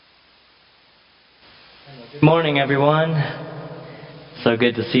Good morning, everyone. So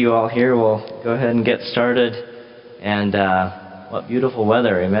good to see you all here. We'll go ahead and get started. And what beautiful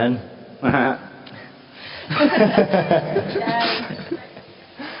weather, amen?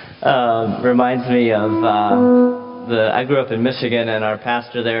 Reminds me of I grew up in Michigan, and our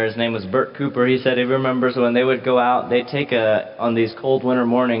pastor there, his name was Bert Cooper. He said he remembers when they would go out, they'd take on these cold winter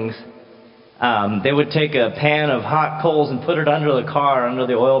mornings, they would take a pan of hot coals and put it under the car, under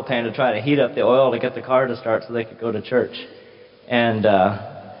the oil pan, to try to heat up the oil to get the car to start so they could go to church. And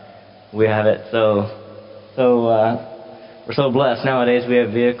we have it we're so blessed nowadays. We have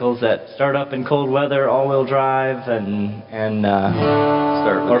vehicles that start up in cold weather, all-wheel drive, or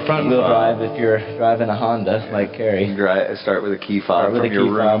front-wheel drive if you're driving a Honda like Carrie. Start with a key fob from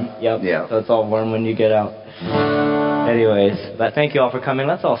your room. Yep. Yeah. So it's all warm when you get out. Anyways, but thank you all for coming.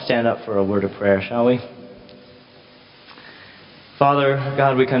 Let's all stand up for a word of prayer, shall we? Father,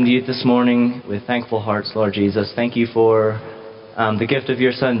 God, we come to you this morning with thankful hearts, Lord Jesus. Thank you for the gift of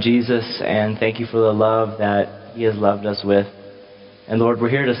your Son, Jesus, and thank you for the love that he has loved us with. And Lord, we're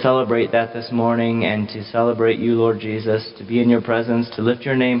here to celebrate that this morning and to celebrate you, Lord Jesus, to be in your presence, to lift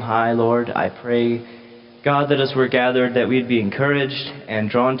your name high, Lord. I pray, God, that as we're gathered, that we'd be encouraged and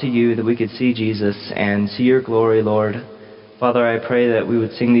drawn to you, that we could see Jesus and see your glory, Lord. Father, I pray that we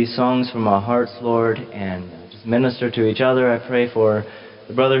would sing these songs from our hearts, Lord, and just minister to each other. I pray for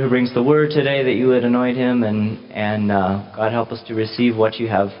the brother who brings the word today, that you would anoint him, and God, help us to receive what you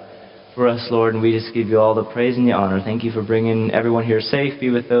have for us, Lord, and we just give you all the praise and the honor. Thank you for bringing everyone here safe. Be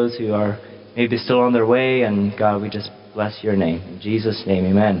with those who are maybe still on their way, and God, we just bless your name. In Jesus' name,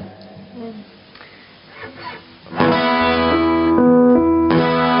 amen.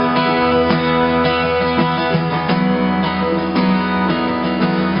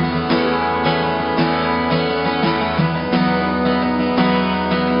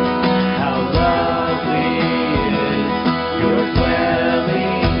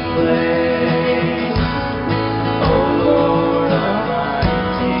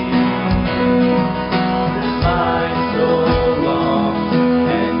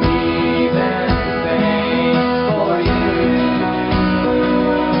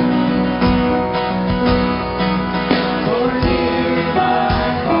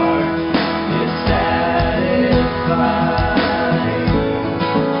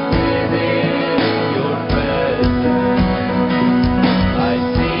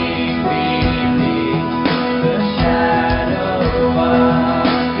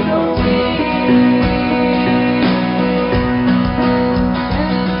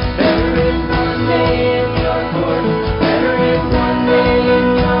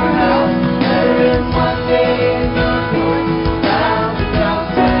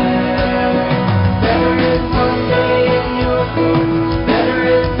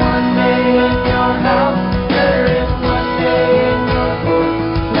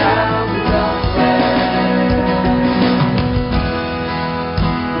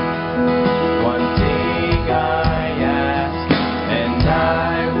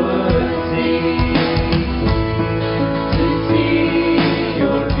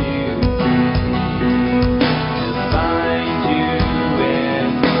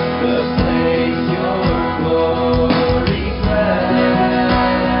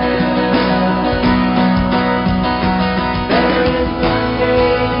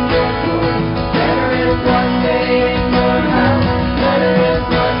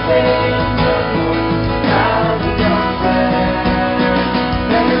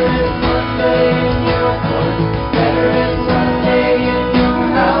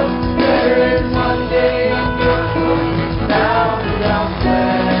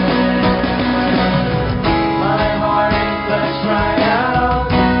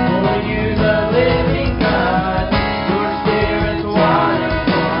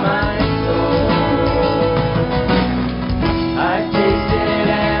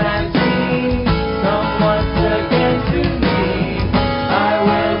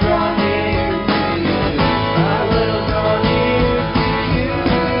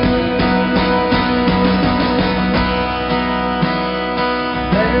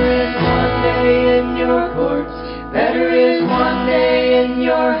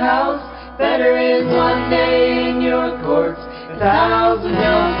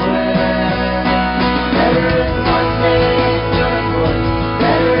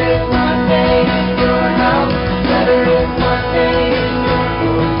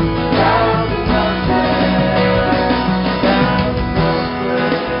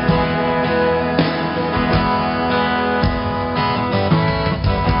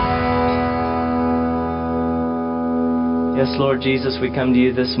 Lord Lord Jesus, we come to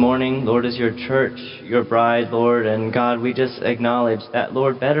you this morning, Lord, as your church, your bride, Lord, and God, we just acknowledge that,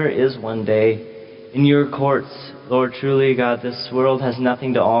 Lord, better is one day in your courts. Lord, truly, God, this world has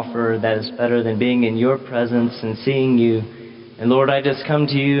nothing to offer that is better than being in your presence and seeing you. And Lord, I just come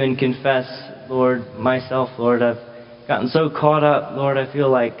to you and confess, Lord, myself, Lord, I've gotten so caught up, Lord, I feel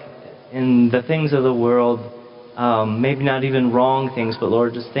like in the things of the world, maybe not even wrong things, but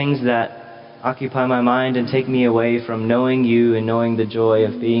Lord, just things that occupy my mind and take me away from knowing you and knowing the joy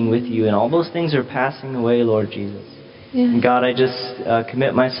of being with you. And all those things are passing away, Lord Jesus. Yeah. And God, I just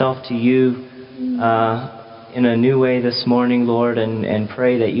commit myself to you in a new way this morning, Lord, and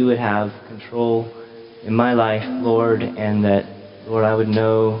pray that you would have control in my life, Lord, and that, Lord, I would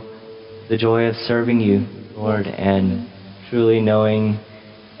know the joy of serving you, Lord, and truly knowing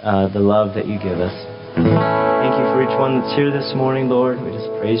the love that you give us. Thank you for each one that's here this morning, Lord. We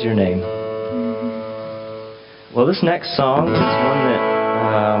just praise your name. Well, this next song is one that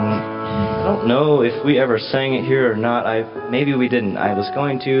I don't know if we ever sang it here or not. Maybe we didn't. I was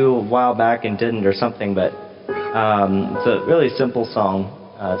going to a while back and didn't or something, but it's a really simple song.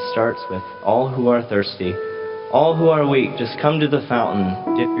 It starts with, all who are thirsty, all who are weak, just come to the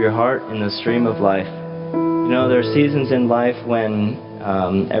fountain, dip your heart in the stream of life. You know, there are seasons in life when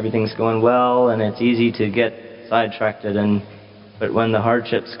everything's going well and it's easy to get sidetracked, but when the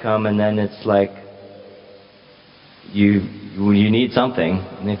hardships come, and then it's like you need something,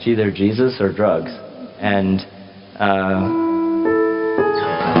 and it's either Jesus or drugs. And let's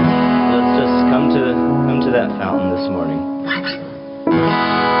just come to that fountain this morning.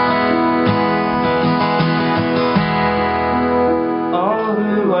 All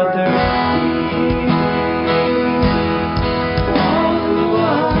who are thirsty, all who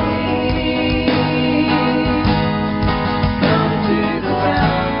are weak, come to the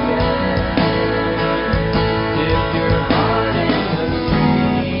fountain, dip your heart in the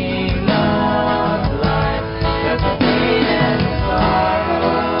stream of life, that the pain and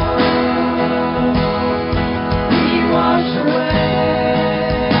sorrow be washed away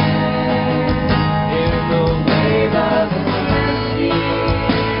in the wave of mercy.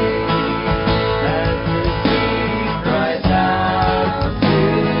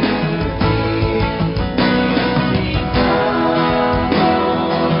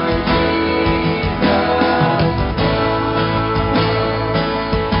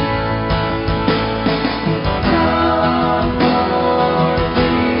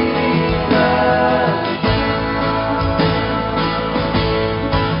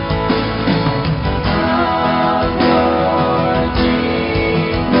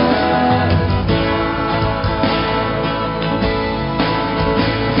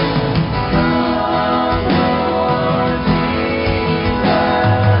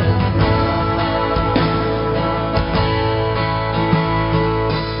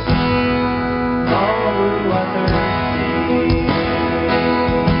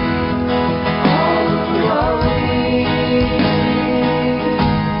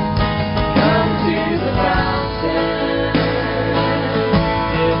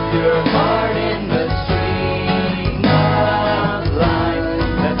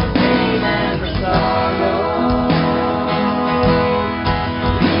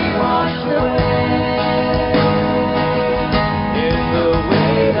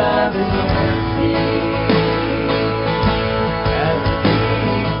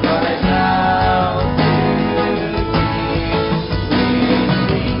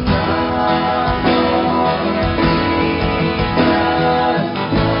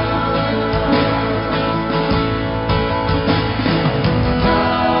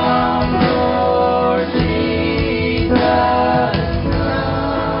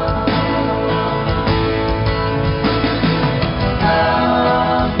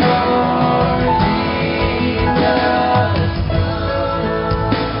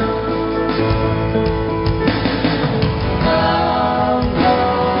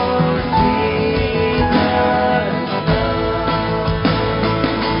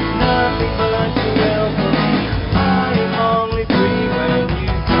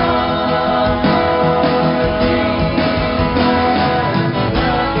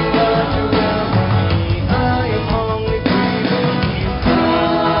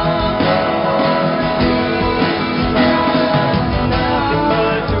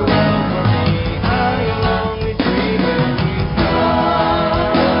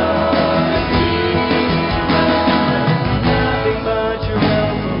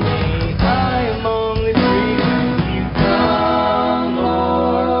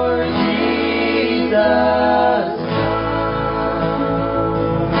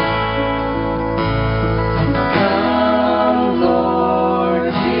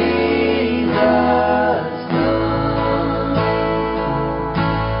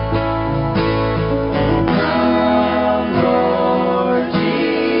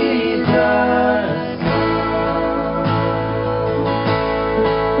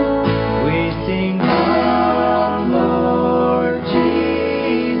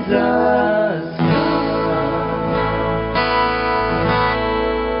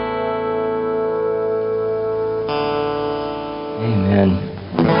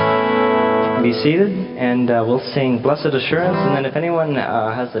 can be seated, and we'll sing Blessed Assurance. And then if anyone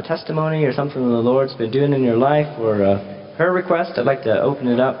has a testimony or something the Lord's been doing in your life or a prayer request, I'd like to open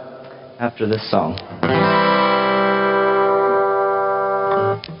it up after this song.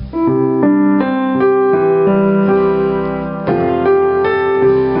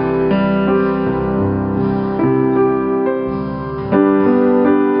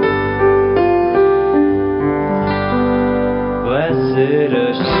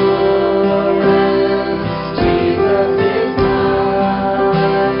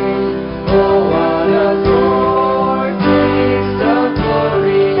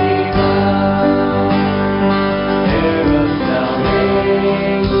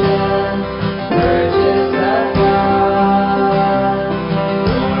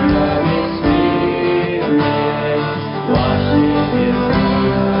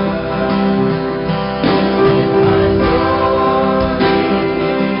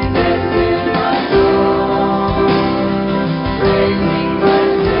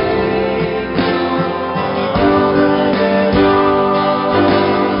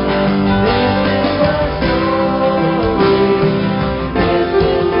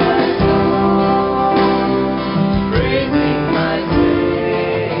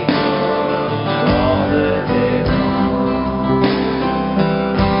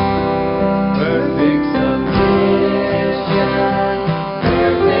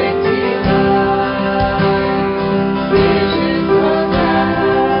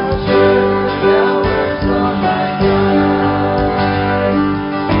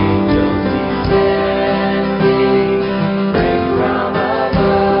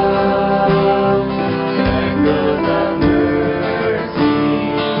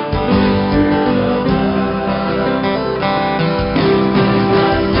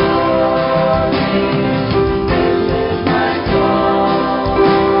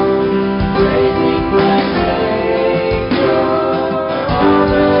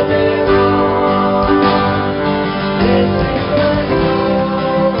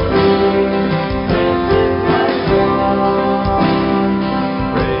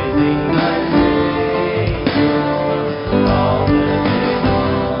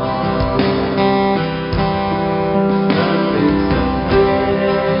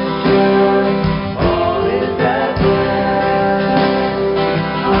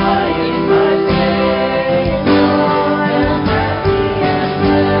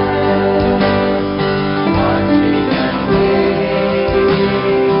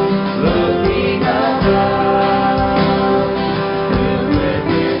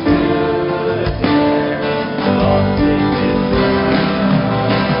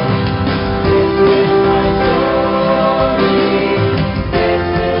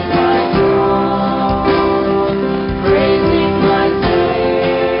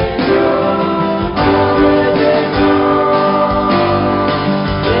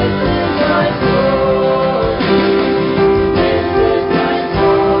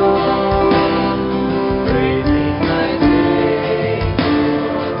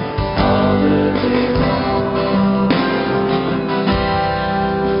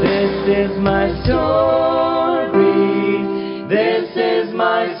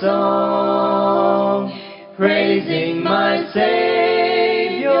 praising my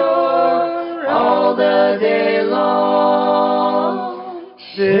Savior all the day long.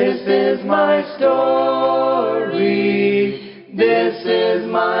 This is my story, this is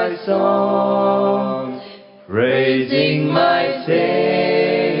my song, praising my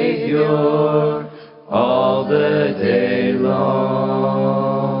Savior all the day long.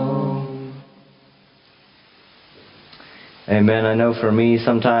 Amen. I know for me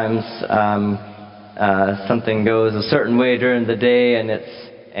sometimes something goes a certain way during the day,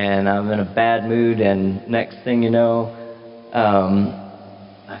 and I'm in a bad mood, and next thing you know,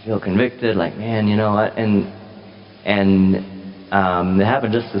 I feel convicted, like, man, you know what? And it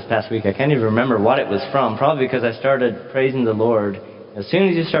happened just this past week. I can't even remember what it was from. Probably because I started praising the Lord. As soon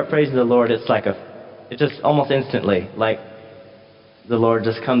as you start praising the Lord, it's just almost instantly, like the Lord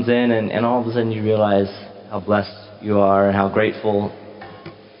just comes in, and all of a sudden you realize how blessed you are and how grateful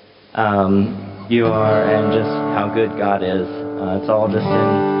you are, and just how good God is. It's all just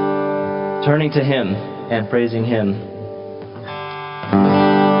in turning to Him and praising Him.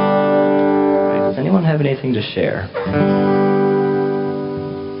 Right, does anyone have anything to share?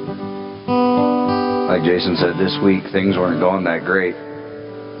 Like Jason said, this week things weren't going that great.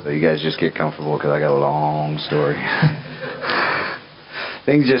 So you guys just get comfortable because I got a long story.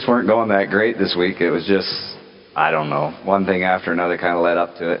 Things just weren't going that great this week. It was just, I don't know, one thing after another kind of led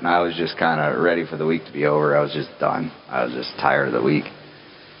up to it, and I was just kind of ready for the week to be over. I was just done. I was just tired of the week.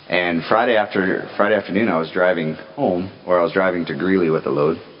 And Friday afternoon, I was driving home, or I was driving to Greeley with a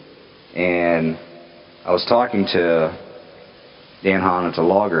load, and I was talking to Dan Hahn, it's a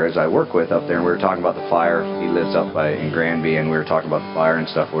logger as I work with up there, and we were talking about the fire. He lives up in Granby, and we were talking about the fire and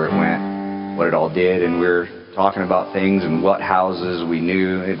stuff, where it went, what it all did, and we were talking about things and what houses we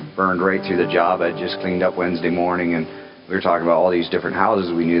knew. It burned right through the job I'd just cleaned up Wednesday morning, and we were talking about all these different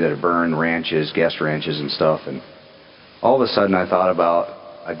houses we knew that had burned, ranches, guest ranches and stuff. And all of a sudden I thought about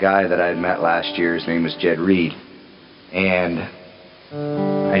a guy that I had met last year. His name was Jed Reed, and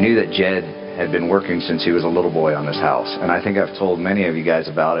I knew that Jed had been working since he was a little boy on this house, and I think I've told many of you guys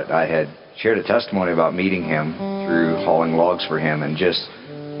about it. I had shared a testimony about meeting him through hauling logs for him, and just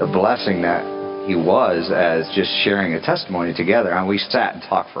the blessing that he was as just sharing a testimony together. And we sat and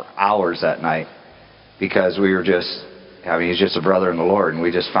talked for hours that night, because we were just, he's just a brother in the Lord, and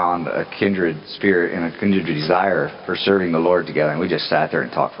we just found a kindred spirit and a kindred desire for serving the Lord together, and we just sat there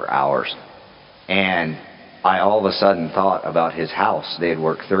and talked for hours. And I all of a sudden thought about his house. They had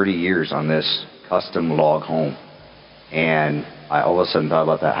worked 30 years on this custom log home, and I all of a sudden thought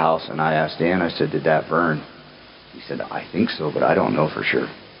about that house, and I asked Dan, I said, did that burn? He said, I think so, but I don't know for sure.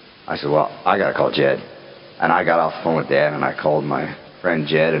 I said, well, I got to call Jed. And I got off the phone with Dad, and I called my friend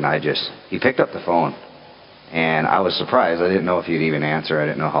Jed, and he picked up the phone. And I was surprised. I didn't know if he'd even answer. I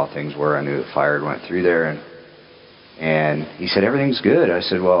didn't know how things were. I knew the fire had went through there. And he said, everything's good. I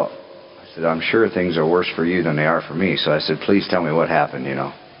said, I'm sure things are worse for you than they are for me. So I said, please tell me what happened,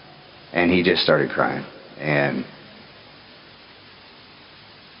 And he just started crying. And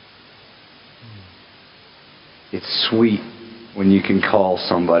it's sweet when you can call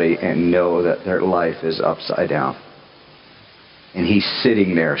somebody and know that their life is upside down. And he's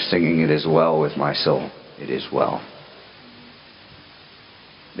sitting there singing, "It is well with my soul. It is well."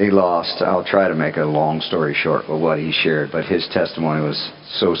 They lost, I'll try to make a long story short with what he shared, but his testimony was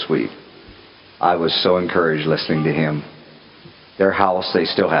so sweet. I was so encouraged listening to him. Their house, they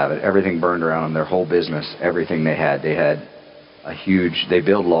still have it. Everything burned around them, their whole business, everything they had. They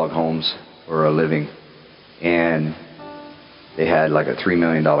build log homes for a living. And they had like a $3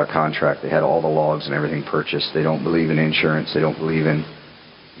 million contract. They had all the logs and everything purchased. They don't believe in insurance. They don't believe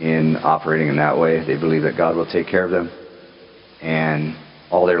in operating in that way. They believe that God will take care of them. And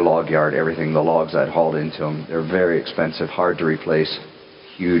all their log yard, everything, the logs I'd hauled into them, they're very expensive, hard to replace.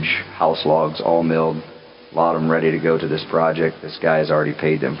 Huge house logs, all milled. A lot of them ready to go to this project. This guy has already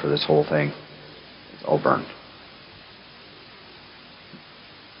paid them for this whole thing. It's all burned.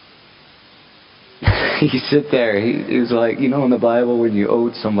 He sit there, he was like, in the Bible, when you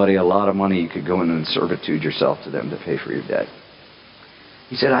owed somebody a lot of money, you could go in and servitude yourself to them to pay for your debt.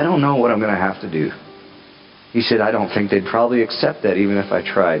 He said, I don't know what I'm going to have to do. He said, I don't think they'd probably accept that even if I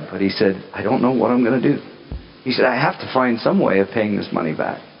tried. But he said, I don't know what I'm going to do. He said, I have to find some way of paying this money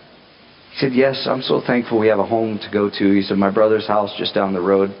back. He said, yes, I'm so thankful we have a home to go to. He said, my brother's house just down the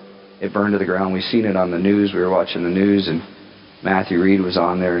road, it burned to the ground. We've seen it on the news. We were watching the news, and Matthew Reed was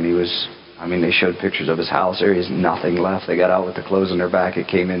on there, and they showed pictures of his house. There is nothing left. They got out with the clothes on their back. It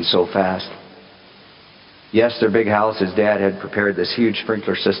came in so fast. Yes, their big house, his dad had prepared this huge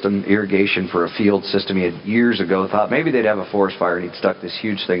sprinkler system, irrigation for a field system. He had years ago thought maybe they'd have a forest fire, and he'd stuck this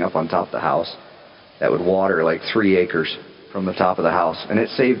huge thing up on top of the house that would water like 3 acres from the top of the house. And it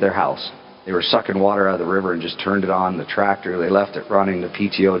saved their house. They were sucking water out of the river and just turned it on. The tractor, they left it running, the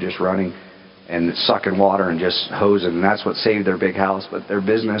PTO just running, and sucking water and just hosing. And that's what saved their big house. But their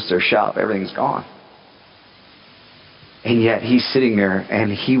business, their shop, everything's gone. And yet he's sitting there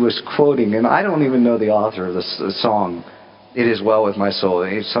and he was quoting, and I don't even know the author of the song, "It Is Well With My Soul."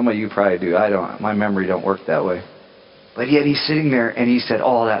 Some of you probably do. I don't. My memory don't work that way. But yet he's sitting there and he said,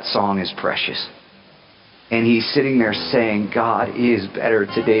 oh, that song is precious. And he's sitting there saying, God is better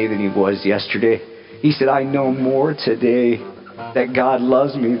today than he was yesterday. He said, I know more today that God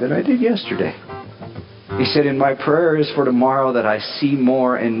loves me than I did yesterday. He said, and my prayer is for tomorrow that I see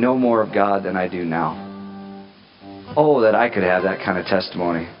more and know more of God than I do now. Oh, that I could have that kind of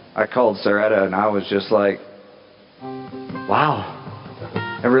testimony. I called Saretta and I was just like, wow,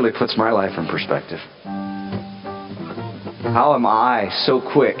 that really puts my life in perspective. How am I so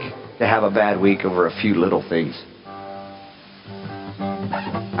quick to have a bad week over a few little things?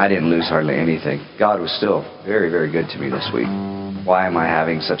 I didn't lose hardly anything. God was still very, very good to me this week. Why am I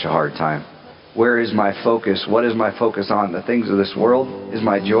having such a hard time? Where is my focus? What is my focus on? The things of this world? Is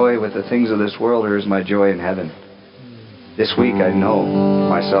my joy with the things of this world, or is my joy in heaven? This week I know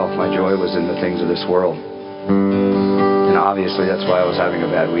myself, my joy was in the things of this world. And obviously that's why I was having a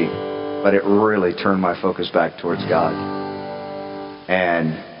bad week. But it really turned my focus back towards God.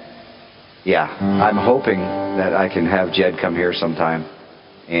 And yeah, I'm hoping that I can have Jed come here sometime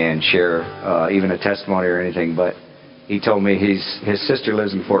and share even a testimony or anything. But he told me his sister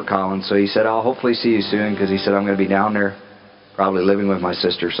lives in Fort Collins, so he said, I'll hopefully see you soon, because he said, I'm going to be down there probably living with my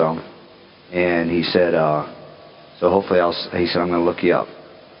sister some. And he said, so hopefully he said, I'm going to look you up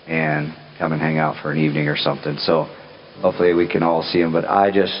and come and hang out for an evening or something. So hopefully we can all see him. But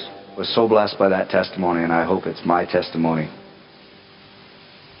I just was so blessed by that testimony, and I hope it's my testimony.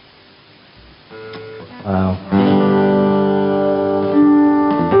 Wow.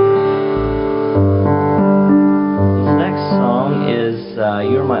 This next song is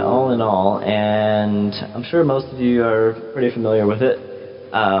You're My All in All, and I'm sure most of you are pretty familiar with it.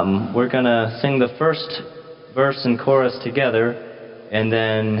 We're going to sing the first verse and chorus together, and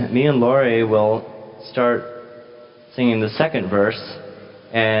then me and Lori will start singing the second verse,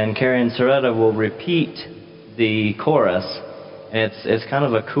 and Carrie and Soretta will repeat the chorus. And it's kind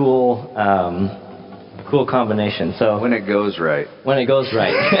of a cool combination. So when it goes right. When it goes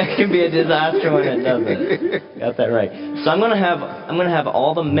right. It can be a disaster when it doesn't. Got that right. So I'm gonna have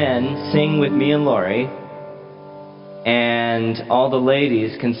all the men sing with me and Lori, and all the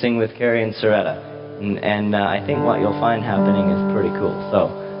ladies can sing with Carrie and Soretta. And I think what you'll find happening is pretty cool. So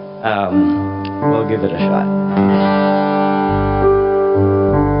we'll give it a shot.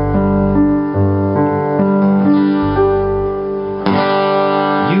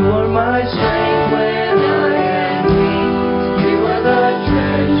 My strength when I am weak, you are the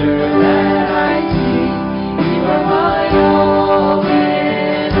treasure that I seek. You are my all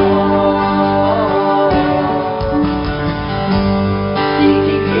in all.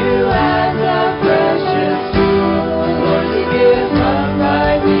 Seeking you as a precious jewel, Lord, to give love by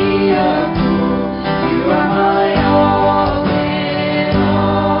me a fool. You are my all in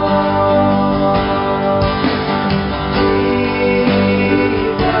all.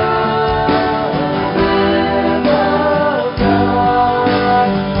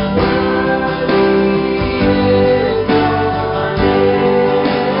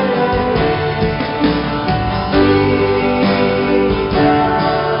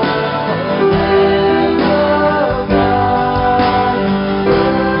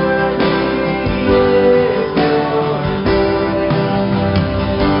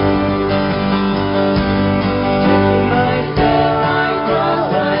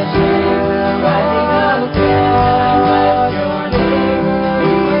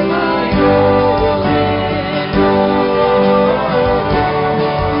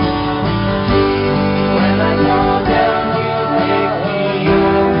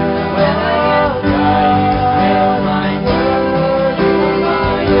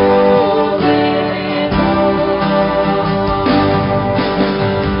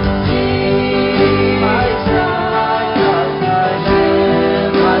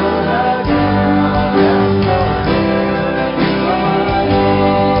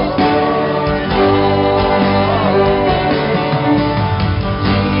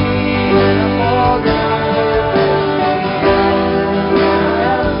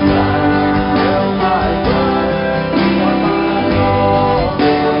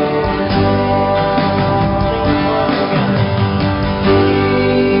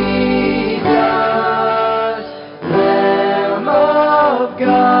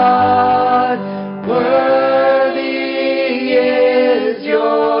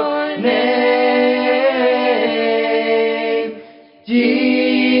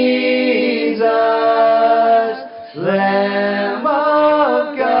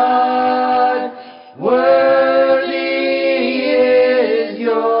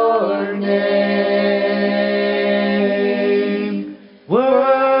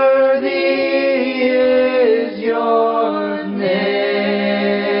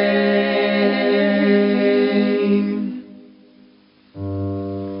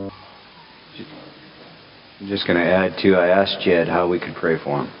 Just going to add too, I asked Jed how we could pray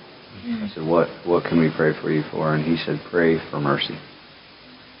for him. I said, what can we pray for you for? And he said, pray for mercy.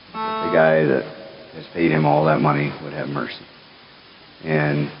 The guy that has paid him all that money would have mercy.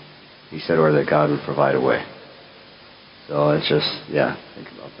 And he said, or that God would provide a way. So it's just, think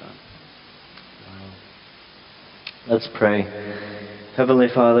about that. Let's pray. Heavenly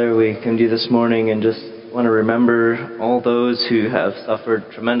Father, we come to you this morning and just want to remember all those who have suffered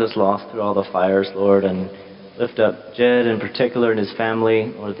tremendous loss through all the fires, Lord, and lift up Jed in particular and his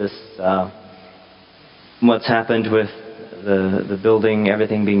family, or this what's happened with the building,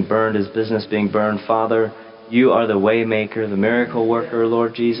 everything being burned, his business being burned. Father, you are the way maker, the miracle worker,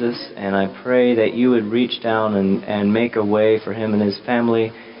 Lord Jesus, and I pray that you would reach down and make a way for him and his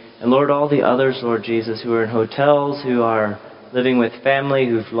family. And Lord, all the others, Lord Jesus, who are in hotels, who are living with family,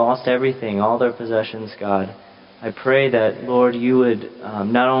 who've lost everything, all their possessions, God. I pray that, Lord, you would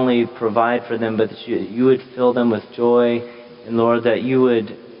not only provide for them, but that you would fill them with joy. And, Lord, that you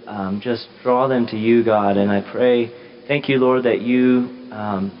would just draw them to you, God. And I pray, thank you, Lord, that you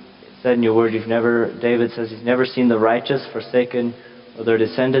said in your word, David says he's never seen the righteous forsaken or their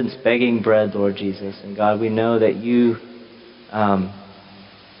descendants begging bread, Lord Jesus. And God, we know that you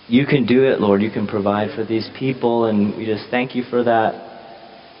can do it, Lord. You can provide for these people, and we just thank you for that.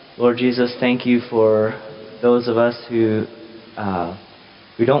 Lord Jesus, thank you for those of us who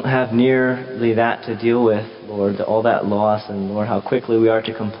don't have nearly that to deal with, Lord, all that loss, and Lord, how quickly we are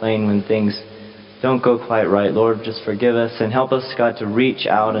to complain when things don't go quite right. Lord, just forgive us and help us, God, to reach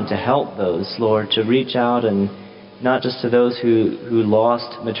out and to help those, Lord, to reach out, and not just to those who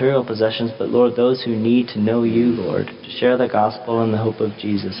lost material possessions, but, Lord, those who need to know you, Lord, to share the gospel and the hope of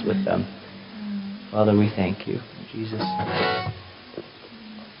Jesus with them. Father, we thank you. In Jesus' name.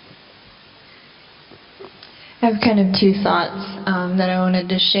 I have kind of two thoughts that I wanted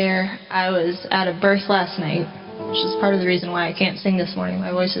to share. I was at a birth last night, which is part of the reason why I can't sing this morning.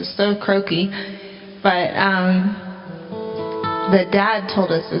 My voice is so croaky. But the dad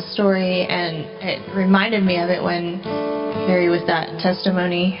told us a story, and it reminded me of it when Carrie, with that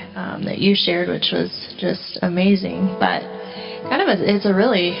testimony that you shared, which was just amazing. But kind of it's a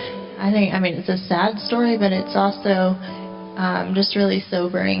really, it's a sad story, but it's also just really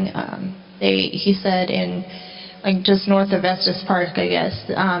sobering. He said in just north of Estes Park, I guess,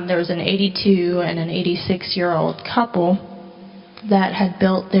 there was an 82 and an 86-year-old couple that had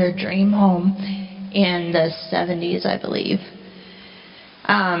built their dream home in the 70s, I believe.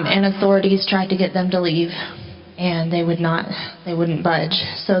 And authorities tried to get them to leave, and they wouldn't budge.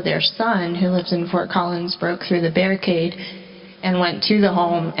 So their son, who lives in Fort Collins, broke through the barricade and went to the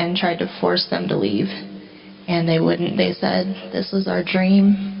home and tried to force them to leave. And they wouldn't. They said, "This was our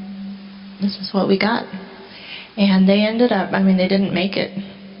dream. This is what we got." And they ended up, they didn't make it.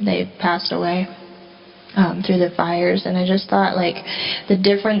 They passed away through the fires. And I just thought, the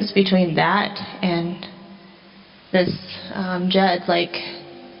difference between that and this Jed,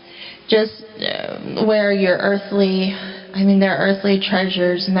 where your their earthly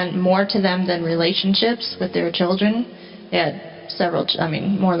treasures meant more to them than relationships with their children. They had several,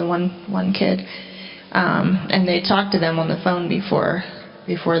 more than one kid. And they talked to them on the phone before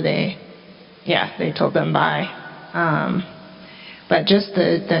they told them bye. But just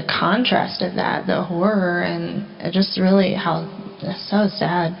the contrast of that, the horror, and just really how so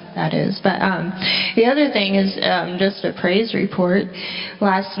sad that is. But the other thing is just a praise report.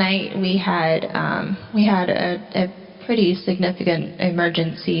 Last night we had a pretty significant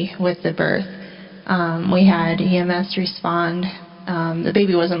emergency with the birth. We had EMS respond. The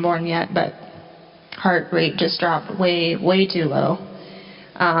baby wasn't born yet, but heart rate just dropped way too low.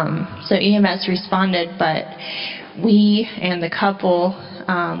 So EMS responded, but we and the couple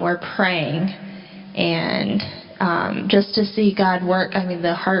were praying, and just to see God work.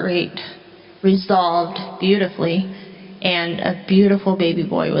 The heart rate resolved beautifully, and a beautiful baby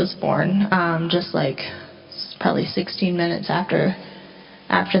boy was born, probably 16 minutes after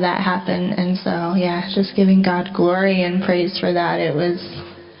that happened. And so, just giving God glory and praise for that. It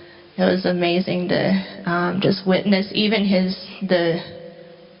was amazing to just witness even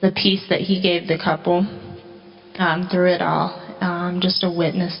the peace that he gave the couple through it all. Just to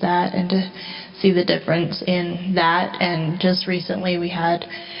witness that and to see the difference in that. And just recently we had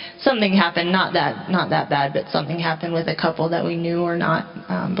something happen, not that bad, but something happened with a couple that we knew were not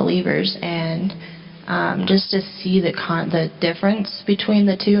believers. And just to see the difference between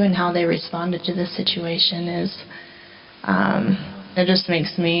the two and how they responded to the situation it just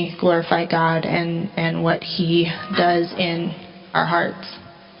makes me glorify God and what he does in our hearts.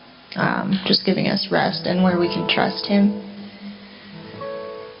 Just giving us rest and where we can trust him.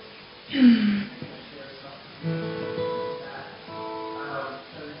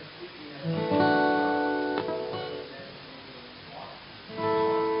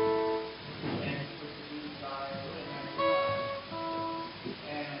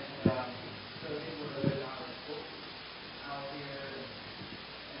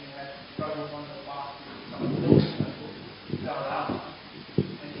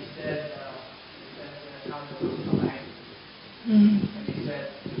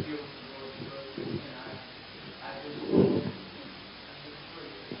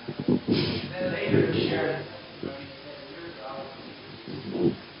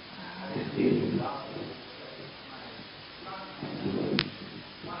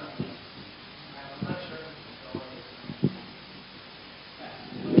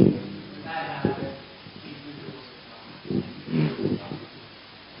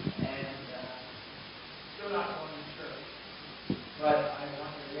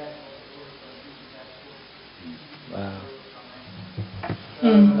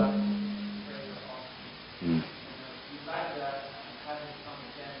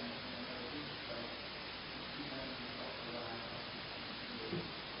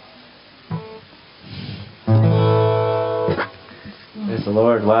 Praise the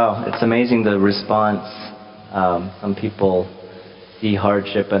Lord. Wow, it's amazing the response. Some people see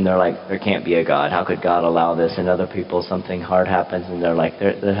hardship and they're like, there can't be a God. How could God allow this? And other people, something hard happens and they're like,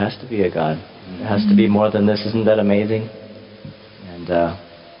 there has to be a God. There has to be more than this. Isn't that amazing? And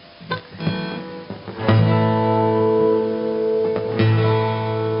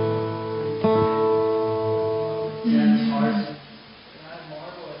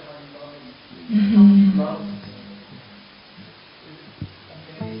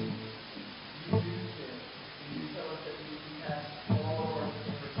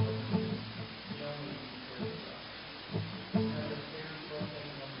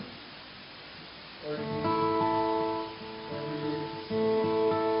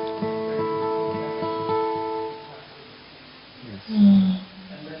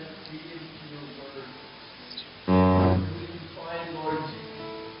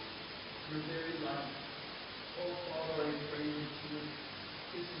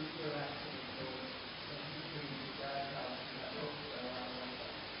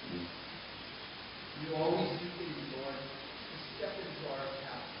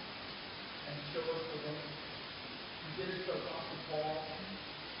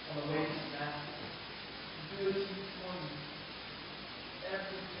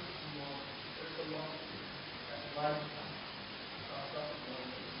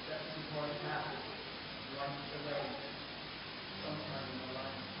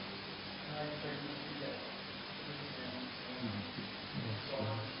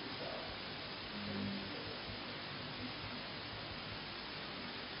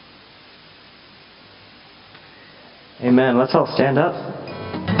amen. Let's all stand up.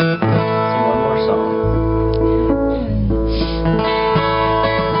 Sing one more song.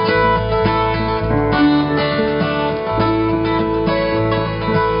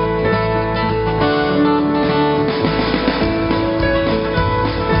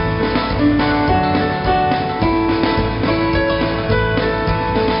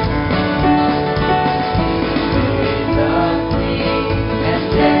 And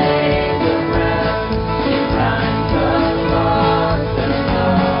days of rest, in times of loss and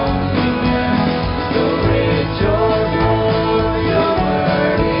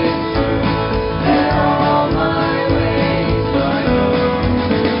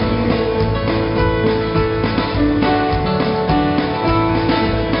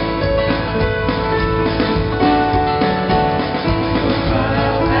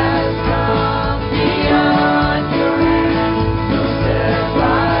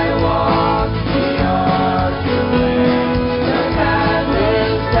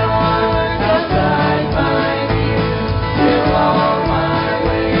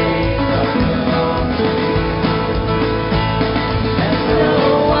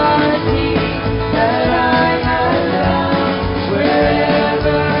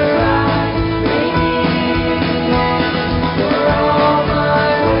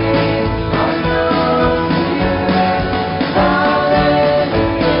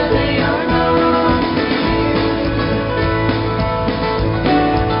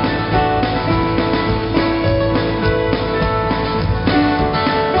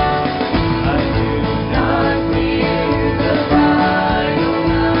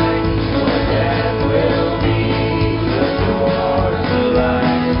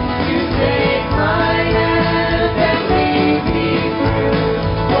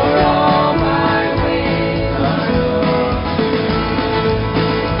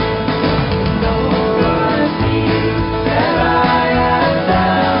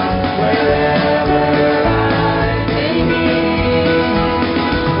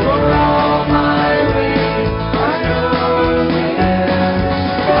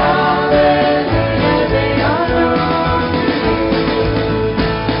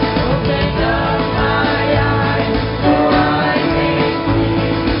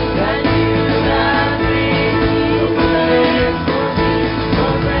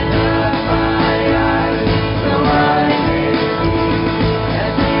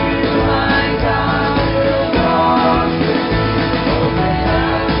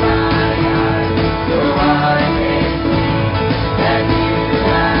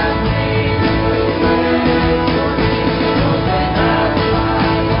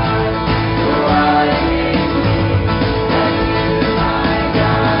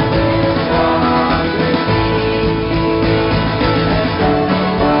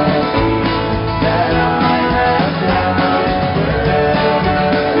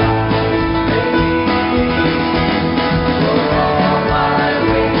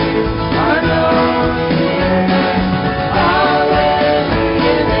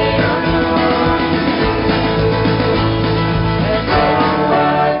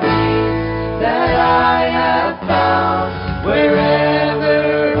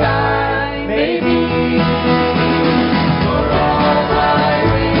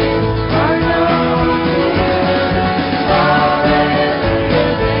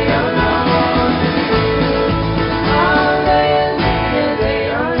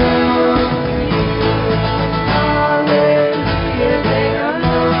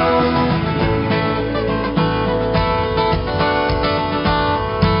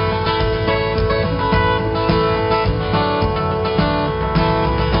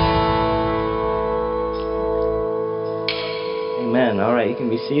you can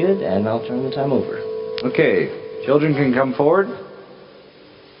be seated, and I'll turn the time over. Okay, children can come forward.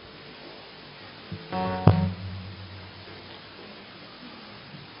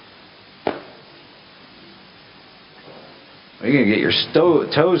 You're going to get your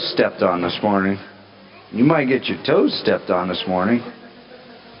toes stepped on this morning. You might get your toes stepped on this morning.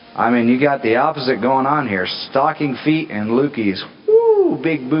 I mean, you got the opposite going on here. Stocking feet and lookies. Woo,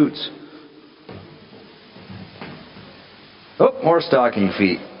 big boots. Oh, more stocking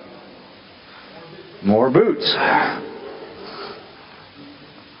feet. More boots.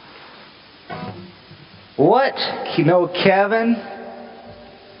 What? You know, Kevin?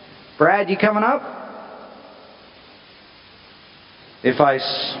 Brad, you coming up? If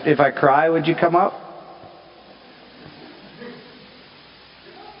I cry, would you come up?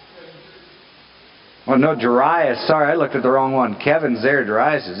 Oh, no, Darius. Sorry, I looked at the wrong one. Kevin's there.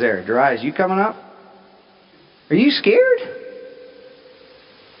 Darius is there. Darius, you coming up? Are you scared?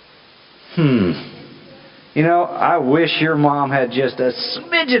 You know, I wish your mom had just a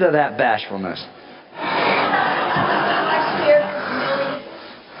smidget of that bashfulness.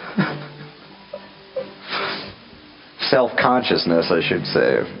 Self-consciousness, I should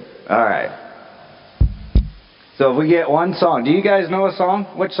say. All right. So if we get one song. Do you guys know a song?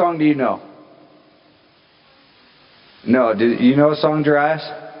 Which song do you know? No. Do you know a song, Darius?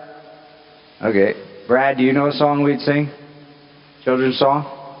 Okay. Brad, do you know a song we'd sing? Children's song?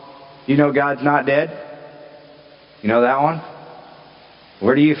 Do you know God's Not Dead? You know that one?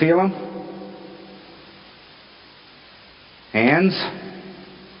 Where do you feel Him? Hands?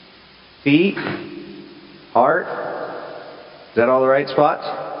 Feet? Heart? Is that all the right spots?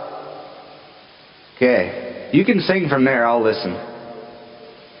 Okay. You can sing from there. I'll listen.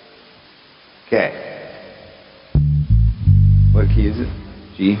 Okay. What key is it?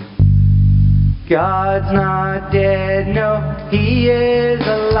 G. God's not dead, no, He is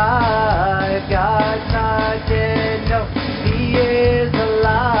alive. God's not dead, no, He is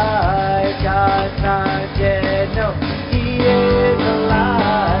alive. God's not dead, no, He is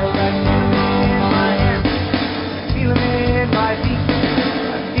alive. I feel Him in my hands, I feel Him in my feet,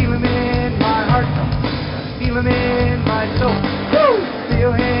 I feel Him in my heart, I feel Him in my soul. Woo!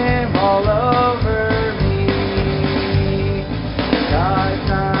 Feel Him all over me. God's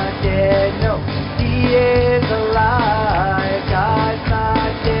not dead, no, He is alive. God's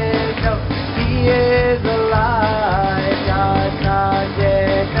not dead, no, He is alive. God's not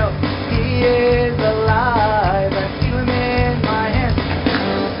dead, no, He is alive. I feel Him in my hands, I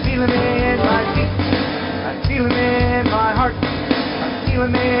feel Him in my feet, I feel Him in my heart, I feel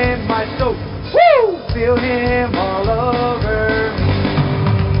Him in my soul. Woo! Feel Him all over me.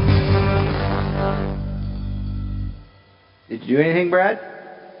 Did you do anything, Brad?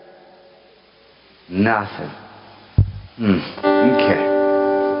 Nothing. Okay.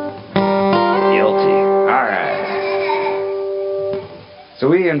 Guilty. Alright. So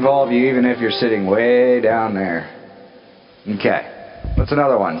we involve you even if you're sitting way down there. Okay. What's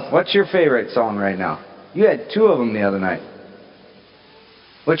another one? What's your favorite song right now? You had 2 of them the other night.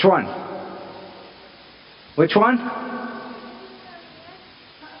 Which one? Which one?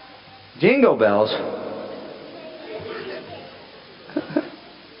 Jingle Bells.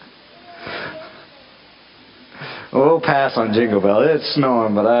 We'll pass on Jingle Bell. It's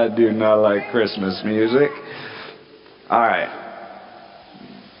snowing, but I do not like Christmas music. All right.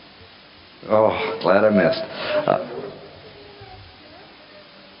 Oh, glad I missed.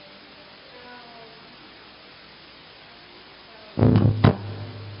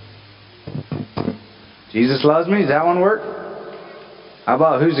 Jesus Loves Me. Does that one work? How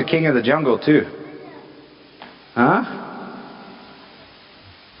about Who's the King of the Jungle, too? Huh?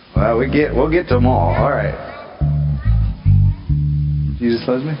 Well, we'll get to them all. All right. Jesus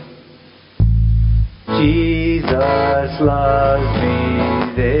loves me? Jesus loves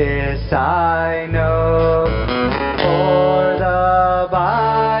me, this I know, for the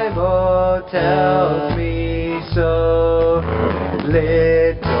Bible tells me so.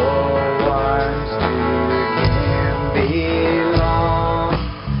 Little ones to Him belong,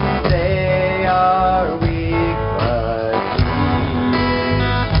 they are weak, but He is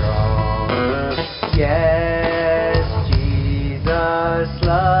strong. Yes, Jesus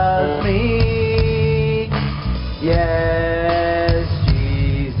loves me. Yes,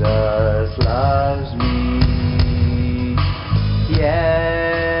 Jesus loves me.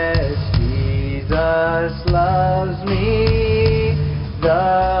 Yes, Jesus loves me.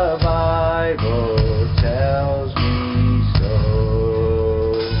 The Bible tells me so.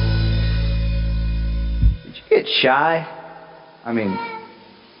 Did you get shy? I mean...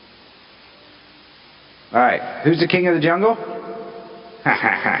 Alright, who's the king of the jungle?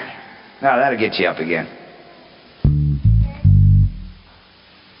 Now that'll get you up again.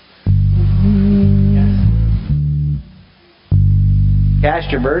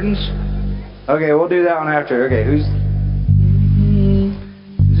 Cast your burdens? Okay, we'll do that one after. Okay, who's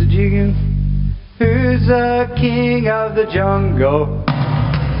a jigging? Who's the king of the jungle?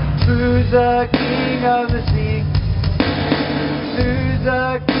 Who's the king of the sea? Who's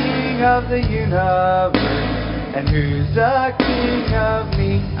the king of the universe? And who's the king of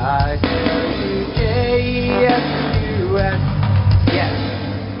me? I tell you, J-E-S-U-S. Yes,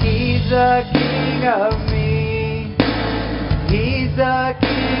 he's the king of me. He's the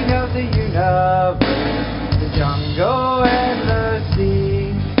king of the universe, the jungle and the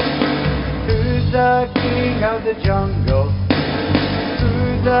sea. Who's the king of the jungle?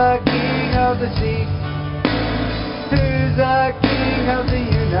 Who's the king of the sea? Who's the king of the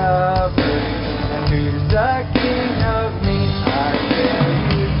universe? And who's the king of me? I tell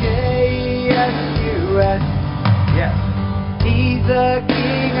you, J-E-S-U-S. Yes, he's the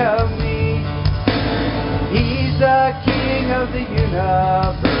king of me. He's the king of the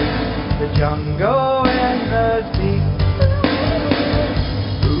universe, the jungle and the sea.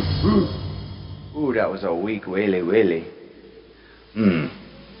 Ooh, that was a weak whaley willy.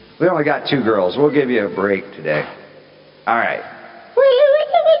 We only got 2 girls. We'll give you a break today. All right.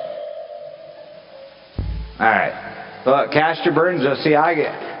 All right. But cast your burdens. See,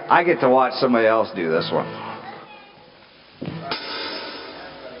 I get to watch somebody else do this one.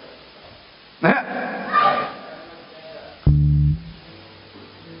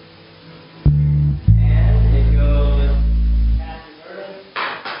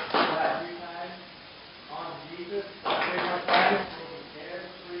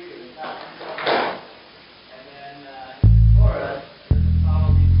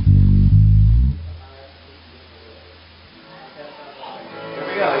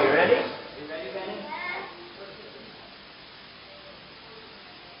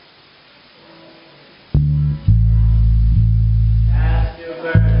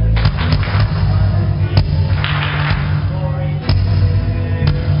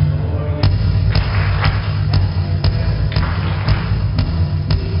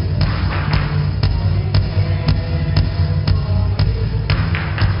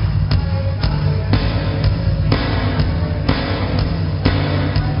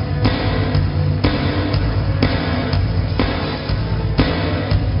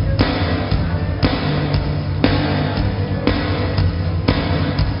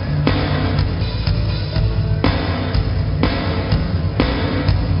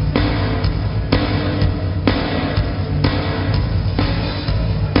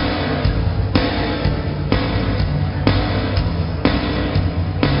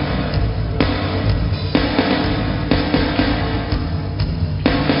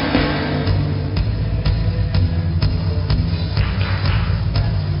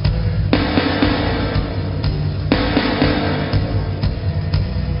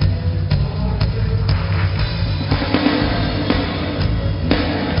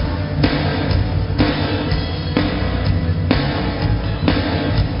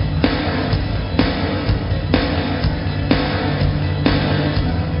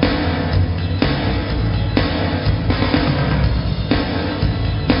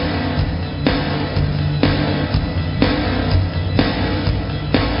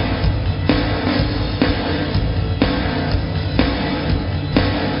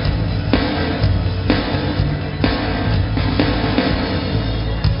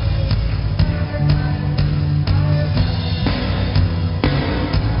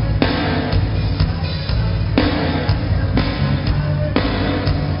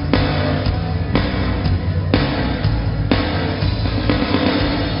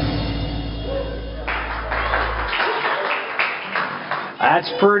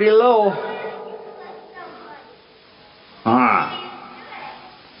 That's pretty low.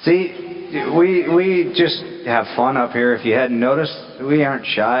 See, we just have fun up here. If you hadn't noticed, we aren't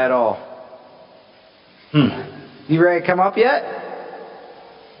shy at all. You ready to come up yet?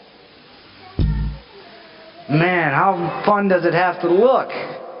 Man, how fun does it have to look?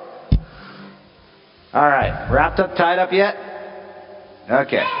 All right, wrapped up, tied up yet?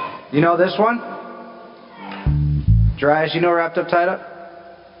 Okay. You know this one? Dry as you know, wrapped up, tied up?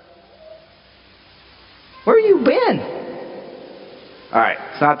 Where you been? All right,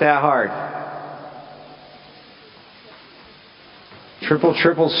 it's not that hard. Triple,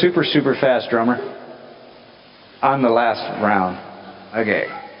 triple, super, super fast, drummer. On the last round. Okay.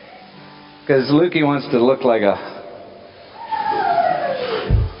 Because Lukey wants to look like a...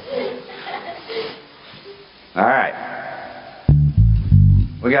 All right.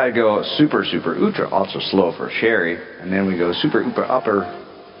 We got to go super, super, ultra, also slow for Sherry. And then we go super, upper, upper,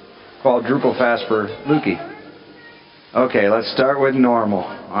 quadruple fast for Lukey. Okay, let's start with normal.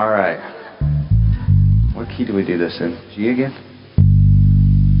 All right. What key do we do this in? G again?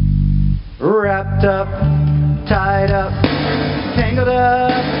 Wrapped up, tied up, tangled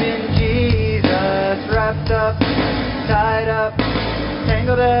up in Jesus. Wrapped up, tied up,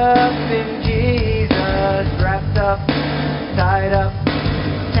 tangled up in Jesus. Wrapped up, tied up,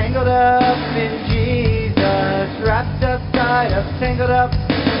 tangled up in Jesus. Wrapped up, tied up, tangled up.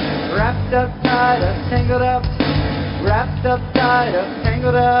 Wrapped up, tied up, tangled up. Wrapped up, tied up,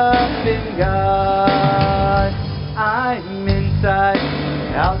 tangled up in God. I'm inside,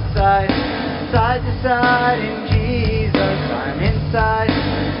 outside, side to side in Jesus. I'm inside,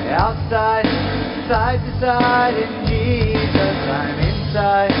 outside, side to side in Jesus. I'm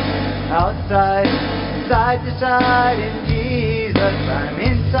inside, outside, side to side in Jesus. I'm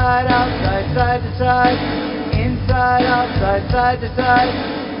inside, outside, side to side, inside, outside, side to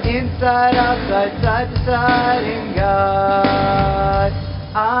side. Inside, outside, side to side in God.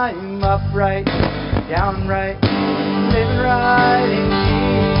 I'm upright, downright, living right in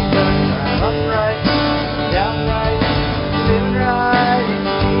Jesus. I'm upright, downright, living right in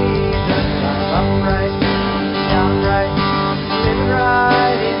Jesus. I'm upright, downright, living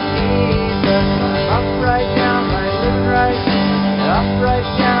right in Jesus. I'm upright, downright, living right. Upright,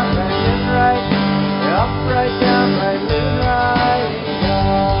 downright, living right. Upright, downright, living right in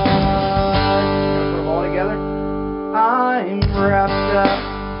God. Put them all together. I'm wrapped up,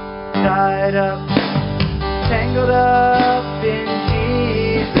 tied up, tangled up in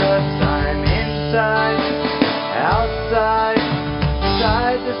Jesus. I'm inside, outside,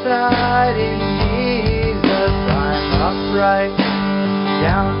 side to side in Jesus. I'm upright,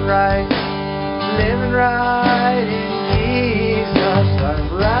 downright, living right in Jesus. I'm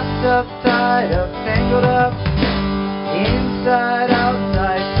wrapped up, tied up, tangled up, inside,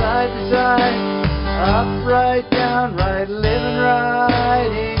 outside, side to side, upright, downright, living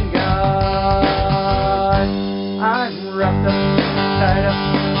right in God. I'm wrapped up, tied up,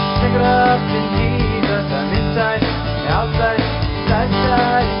 tangled up in Jesus. I'm inside, outside, side to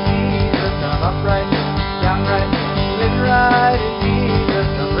side in Jesus. I'm upright, downright, living right in Jesus.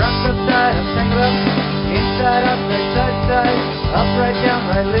 I'm wrapped up, tied up, tangled up, inside, outside, side to side, upright,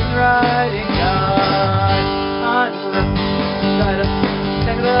 downright, living right in God. I'm wrapped, tied up,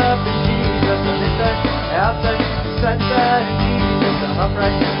 tangled up in Jesus. I'm inside, outside, side to side in Jesus. I'm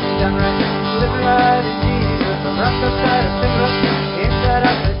upright, downright, living right in Jesus. I'm wrapped up, tied up, tangled up, inside,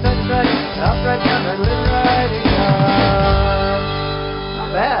 outside, side to side, upright, downright, living right in God.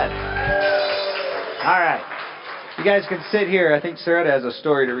 Not bad. All right. You guys can sit here. I think Saretta has a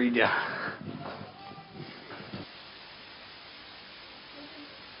story to read you.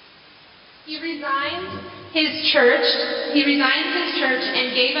 He resigned his church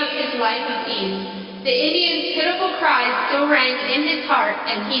and gave up his life of ease. The Indian's pitiful cries still rang in his heart,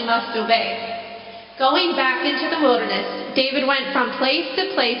 and he must obey. Going back into the wilderness, David went from place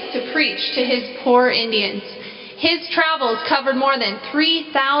to place to preach to his poor Indians. His travels covered more than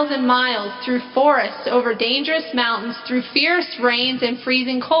 3,000 miles through forests, over dangerous mountains, through fierce rains and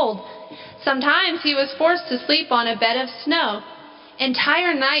freezing cold. Sometimes he was forced to sleep on a bed of snow.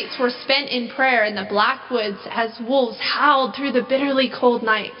 Entire nights were spent in prayer in the black woods as wolves howled through the bitterly cold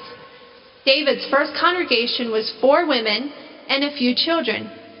nights. David's first congregation was 4 women and a few children.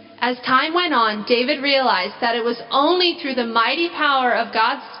 As time went on, David realized that it was only through the mighty power of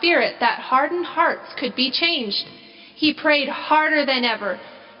God's Spirit that hardened hearts could be changed. He prayed harder than ever.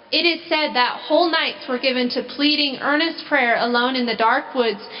 It is said that whole nights were given to pleading earnest prayer alone in the dark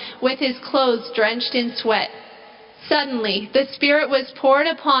woods with his clothes drenched in sweat. Suddenly, the Spirit was poured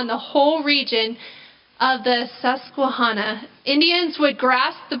upon the whole region of the Susquehanna. Indians would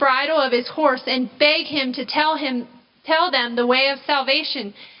grasp the bridle of his horse and beg him to tell them the way of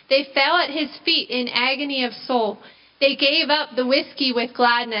salvation. They fell at his feet in agony of soul. They gave up the whiskey with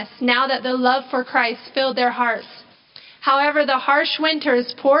gladness, now that the love for Christ filled their hearts. However, the harsh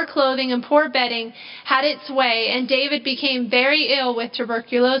winters, poor clothing, and poor bedding had its way, and David became very ill with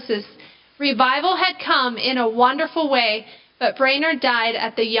tuberculosis. Revival had come in a wonderful way, but Brainerd died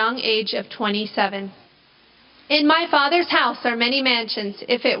at the young age of 27. In my Father's house are many mansions.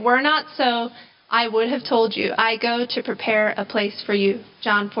 If it were not so, I would have told you. I go to prepare a place for you.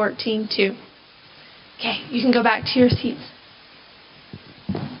 John 14:2. Okay, you can go back to your seats.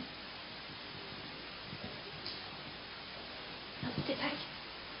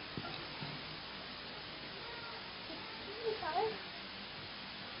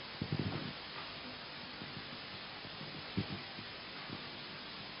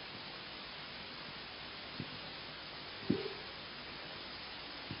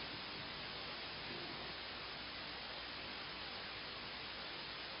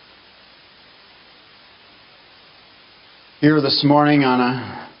 here this morning on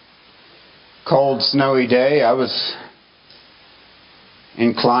a cold, snowy day. I was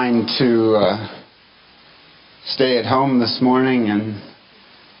inclined to stay at home this morning and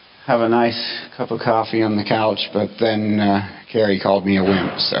have a nice cup of coffee on the couch, but then Carrie called me a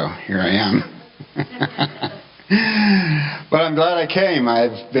wimp, so here I am. But I'm glad I came.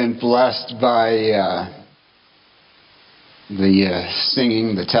 I've been blessed by the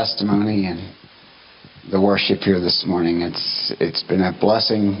singing, the testimony, and the worship here this morning. It's been a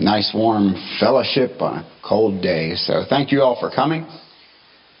blessing, nice warm fellowship on a cold day. So thank you all for coming.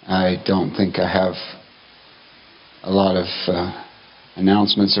 I don't think I have a lot of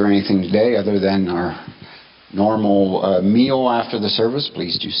announcements or anything today other than our normal meal after the service.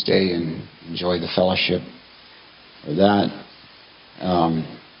 Please do stay and enjoy the fellowship for that.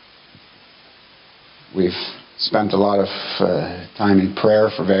 We've spent a lot of time in prayer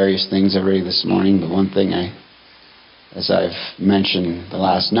for various things already this morning. The one thing as I've mentioned the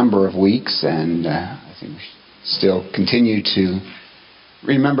last number of weeks, and I think we still continue to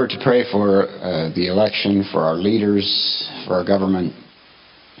remember to pray for the election, for our leaders, for our government,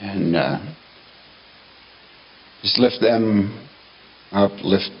 and just lift them up,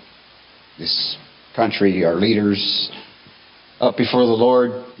 lift this country, our leaders, up before the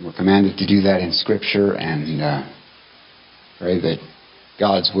Lord. We're commanded to do that in Scripture, and pray that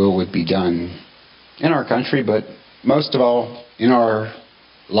God's will would be done in our country, but most of all in our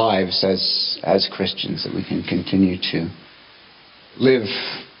lives as Christians, that we can continue to live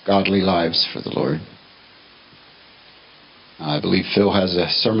godly lives for the Lord. I believe Phil has a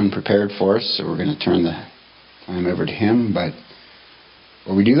sermon prepared for us, so we're going to turn the time over to him. But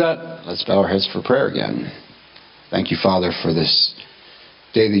before we do that, let's bow our heads for prayer again. Thank you, Father, for this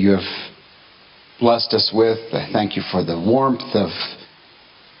day that you have blessed us with. I thank you for the warmth of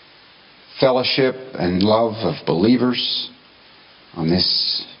fellowship and love of believers on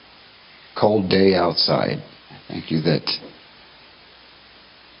this cold day outside. I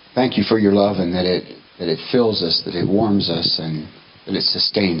thank you for your love, and that it fills us, that it warms us, and that it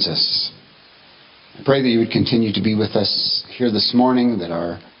sustains us. I pray that you would continue to be with us here this morning, that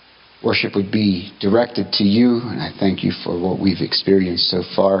our worship would be directed to you, and I thank you for what we've experienced so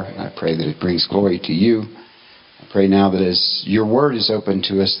far. And I pray that it brings glory to you. I pray now that as your word is open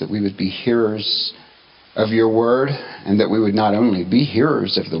to us, that we would be hearers of your word, and that we would not only be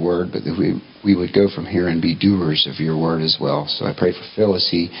hearers of the word, but that we would go from here and be doers of your word as well. So I pray for Phil as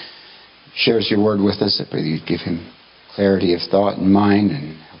he shares your word with us. I pray that you'd give him clarity of thought and mind,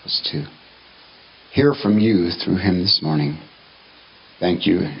 and help us to hear from you through him this morning. Thank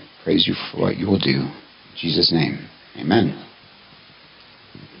you. Praise you for what you will do. In Jesus' name, amen.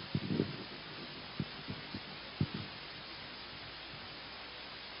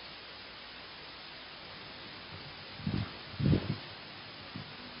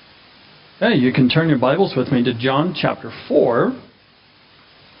 Okay, you can turn your Bibles with me to John chapter 4.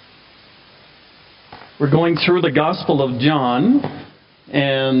 We're going through the Gospel of John,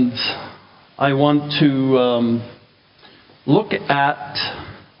 and I want to look at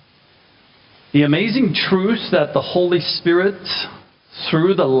the amazing truth that the Holy Spirit,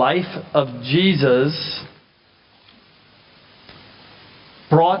 through the life of Jesus,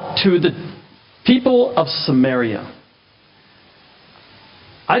 brought to the people of Samaria.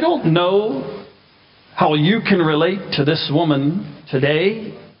 I don't know how you can relate to this woman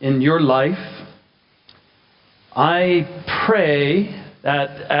today in your life. I pray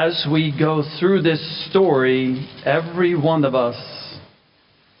that as we go through this story, every one of us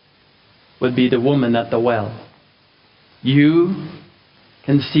would be the woman at the well. You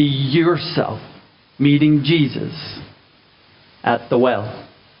can see yourself meeting Jesus at the well.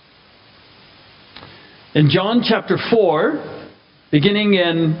 In John chapter 4, beginning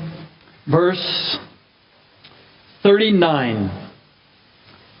in verse 39,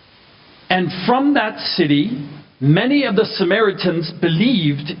 "And from that city many of the Samaritans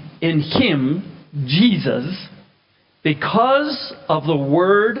believed in him," Jesus, "because of the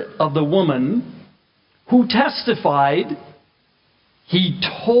word of the woman who testified, 'He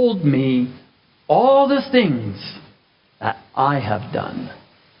told me all the things that I have done.'"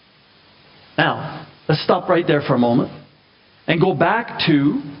 Now, let's stop right there for a moment and go back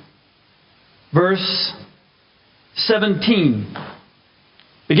to verse 17,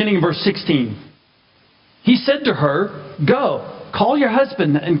 beginning in verse 16. "He said to her, 'Go, call your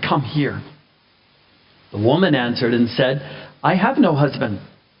husband and come here.' The woman answered and said, 'I have no husband.'"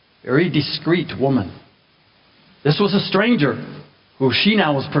 Very discreet woman. This was a stranger who she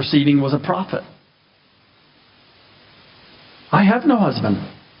now was perceiving was a prophet. "I have no husband."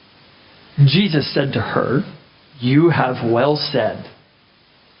 Jesus said to her, You have well said.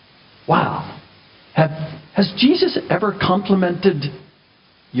 Wow. Has Jesus ever complimented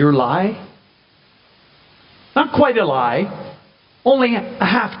your lie? Not quite a lie, only a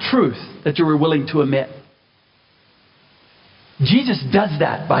half-truth that you were willing to admit. Jesus does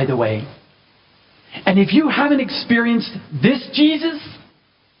that, by the way. And if you haven't experienced this Jesus,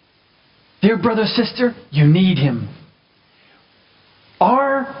 dear brother, sister, you need him.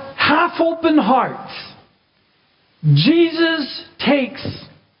 Our half-open hearts, Jesus takes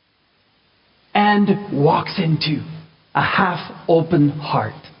and walks into a half-open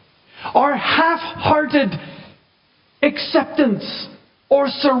heart. Our half-hearted acceptance or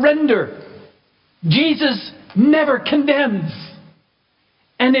surrender, Jesus never condemns.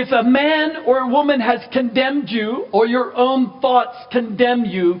 And if a man or a woman has condemned you, or your own thoughts condemn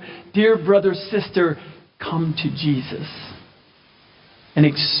you, dear brother, sister, come to Jesus and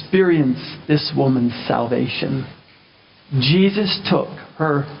experience this woman's salvation. Jesus took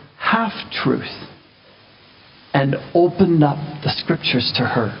her half-truth and opened up the scriptures to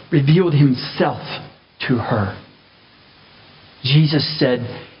her, revealed himself to her. Jesus said,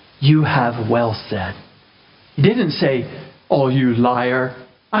 "You have well said." He didn't say, "Oh, you liar,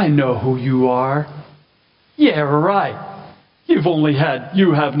 I know who you are." "Yeah, right. You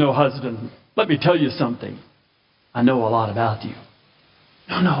have no husband. Let me tell you something. I know a lot about you."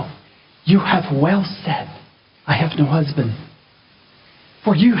 No. You have well said, "I have no husband."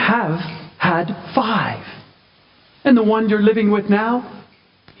 For you have had 5. And the one you're living with now,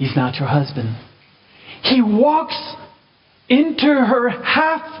 he's not your husband. He walks into her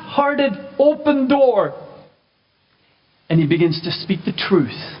half-hearted open door, and he begins to speak the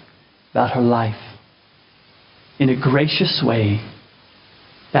truth about her life in a gracious way,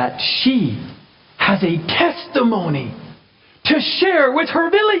 that she has a testimony to share with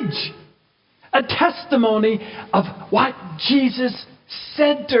her village. A testimony of what Jesus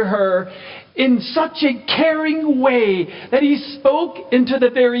said to her in such a caring way that he spoke into the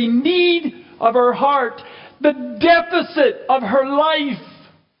very need of her heart, the deficit of her life.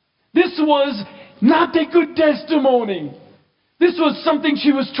 This was not a good testimony. This was something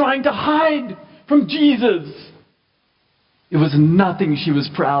she was trying to hide from Jesus. It was nothing she was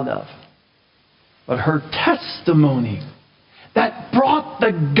proud of. But her testimony that brought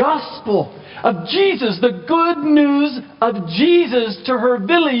the gospel of Jesus, the good news of Jesus to her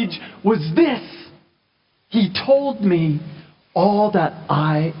village, was this: "He told me all that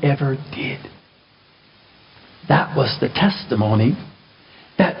I ever did." That was the testimony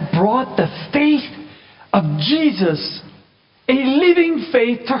that brought the faith of Jesus, a living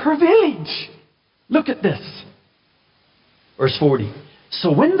faith, to her village. Look at this. Verse 40. So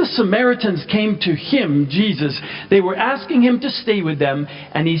when the Samaritans came to him, Jesus, they were asking him to stay with them,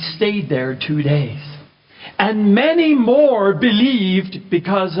 and he stayed there 2 days. And many more believed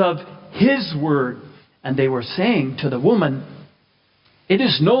because of his word. And they were saying to the woman, "It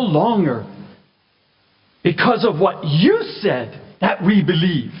is no longer because of what you said that we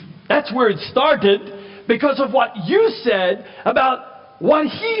believe." That's where it started. Because of what you said about what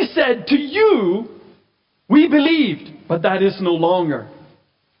he said to you, we believed. But that is no longer.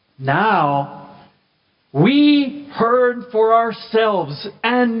 Now, we heard for ourselves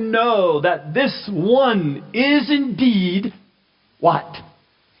and know that this one is indeed what?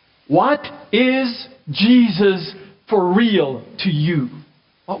 What is Jesus for real to you?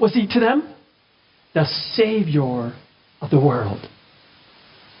 What was he to them? The Savior of the world.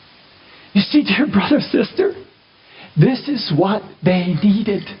 You see, dear brother, sister, this is what they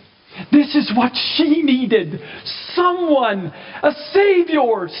needed. This is what she needed. Someone, a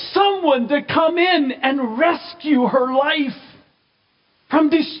Savior, someone to come in and rescue her life from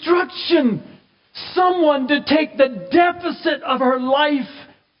destruction. Someone to take the deficit of her life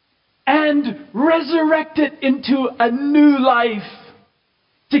and resurrect it into a new life.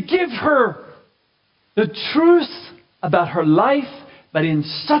 To give her the truth about her life, but in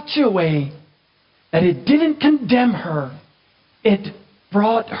such a way that it didn't condemn her. It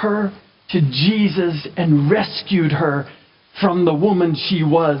brought her to Jesus and rescued her from the woman she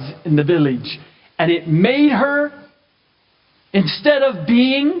was in the village. And it made her, instead of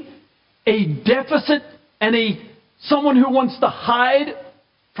being a deficit and someone who wants to hide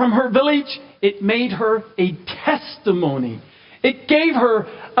from her village, it made her a testimony. It gave her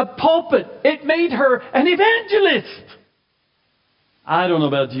a pulpit. It made her an evangelist. I don't know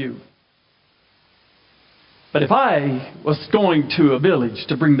about you, but if I was going to a village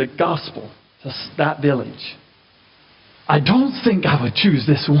to bring the gospel to that village, I don't think I would choose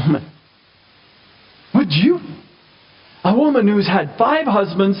this woman. Would you? A woman who's had 5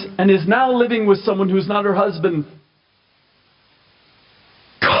 husbands and is now living with someone who's not her husband.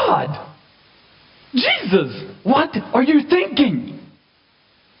 God! Jesus! What are you thinking?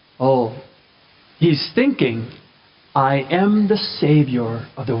 Oh, he's thinking, I am the Savior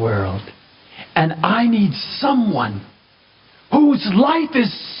of the world. And I need someone whose life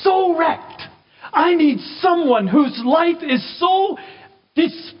is so wrecked. I need someone whose life is so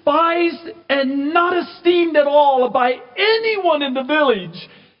despised and not esteemed at all by anyone in the village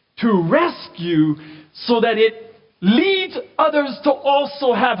to rescue so that it leads others to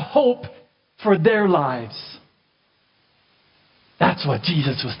also have hope for their lives. That's what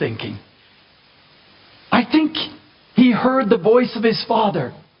Jesus was thinking. I think he heard the voice of his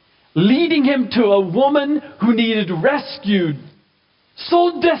Father leading him to a woman who needed rescued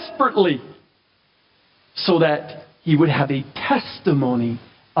so desperately so that he would have a testimony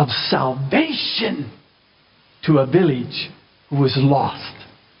of salvation to a village who was lost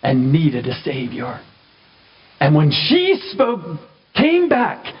and needed a Savior. And when she came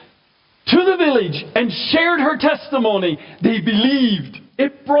back to the village and shared her testimony, they believed.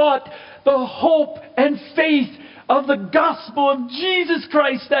 It brought the hope and faith of the gospel of Jesus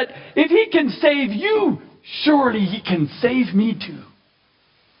Christ, that if he can save you, surely he can save me too.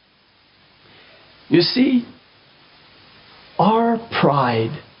 You see, our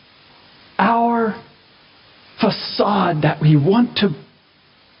pride, our facade that we want to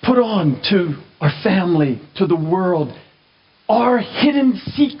put on to our family, to the world, our hidden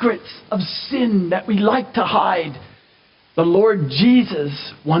secrets of sin that we like to hide, the Lord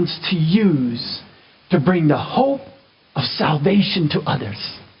Jesus wants to use to bring the hope of salvation to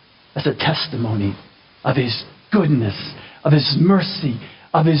others as a testimony of his goodness, of his mercy,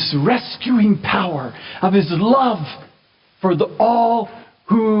 of his rescuing power, of his love for all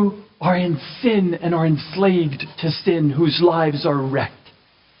who are in sin and are enslaved to sin, whose lives are wrecked.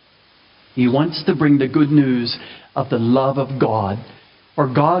 He wants to bring the good news of the love of God.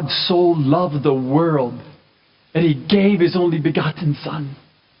 For God so loved the world that he gave his only begotten Son,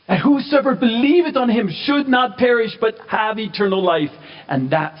 that whosoever believeth on him should not perish but have eternal life. And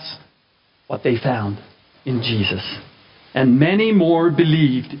that's what they found in Jesus. And many more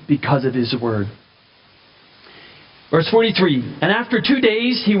believed because of his word. Verse 43, and after 2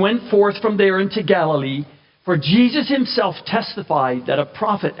 days he went forth from there into Galilee, for Jesus himself testified that a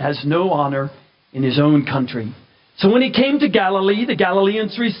prophet has no honor in his own country. So when he came to Galilee, the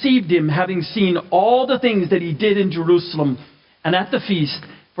Galileans received him, having seen all the things that he did in Jerusalem and at the feast,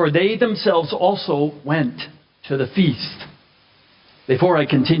 for they themselves also went to the feast. Before I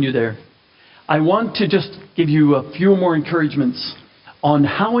continue there, I want to just give you a few more encouragements on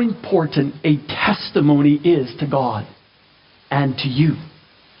how important a testimony is to God and to you,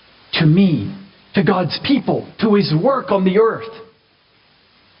 to me, to God's people, to his work on the earth.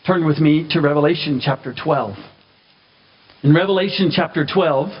 Turn with me to Revelation chapter 12. In Revelation chapter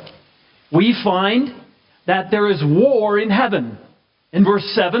 12, we find that there is war in heaven. In verse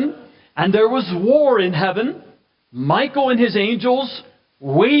 7, and there was war in heaven, Michael and his angels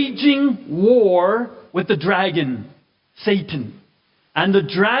waging war with the dragon, Satan. And the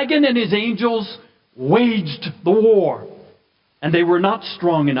dragon and his angels waged the war. And they were not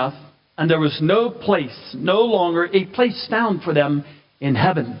strong enough, and there was no longer a place found for them in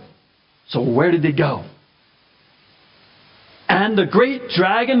heaven. So where did they go? And the great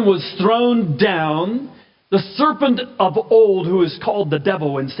dragon was thrown down, the serpent of old, who is called the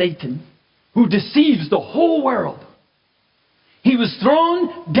devil and Satan, who deceives the whole world. He was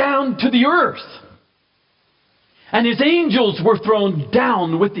thrown down to the earth, and his angels were thrown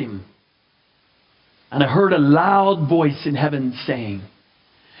down with him. And I heard a loud voice in heaven saying,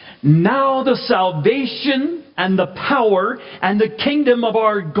 now the salvation and the power and the kingdom of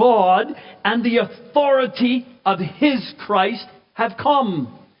our God and the authority of his Christ have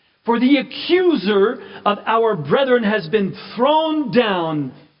come. For the accuser of our brethren has been thrown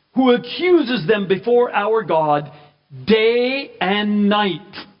down, who accuses them before our God day and night.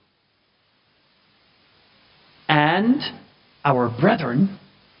 And our brethren,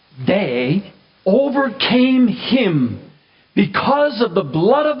 they overcame him because of the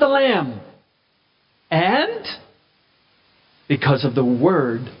blood of the Lamb and because of the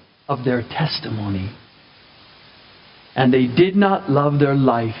word of their testimony. And they did not love their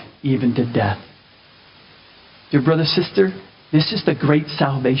life even to death. Dear brother, sister, this is the great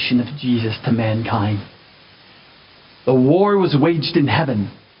salvation of Jesus to mankind. The war was waged in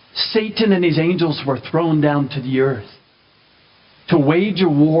heaven. Satan and his angels were thrown down to the earth to wage a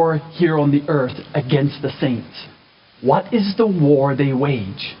war here on the earth against the saints. What is the war they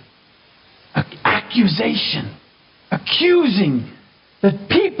wage? Accusation. accusing the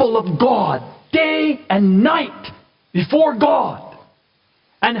people of God day and night before God.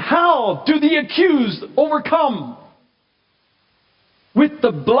 And how do the accused overcome? With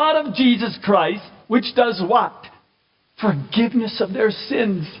the blood of Jesus Christ, which does what? Forgiveness of their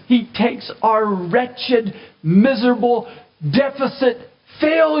sins. He takes our wretched, miserable, deficit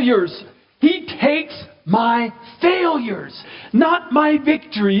failures. He takes my failures, not my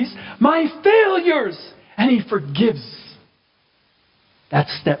victories, my failures. And He forgives.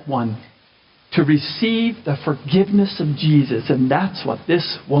 That's step one. To receive the forgiveness of Jesus. And that's what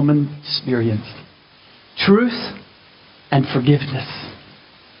this woman experienced. Truth and forgiveness.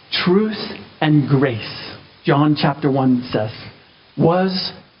 Truth and grace. John chapter 1 says,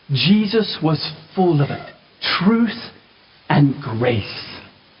 Jesus was full of it. Truth and grace.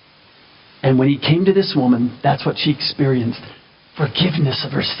 And when He came to this woman, that's what she experienced. Forgiveness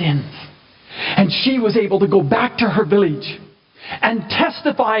of her sins. And she was able to go back to her village and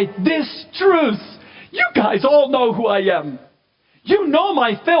testify this truth. You guys all know who I am. You know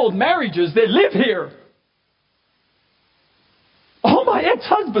my failed marriages. They live here. All my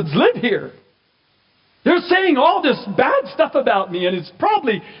ex-husbands live here. They're saying all this bad stuff about me, and it's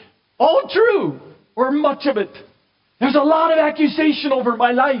probably all true, or much of it. There's a lot of accusation over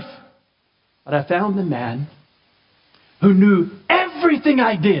my life. But I found the man who knew everything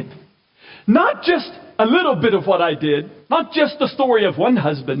I did. Not just a little bit of what I did. Not just the story of one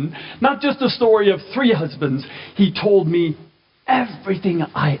husband. Not just the story of 3 husbands. He told me everything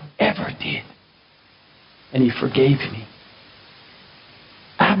I ever did. And He forgave me.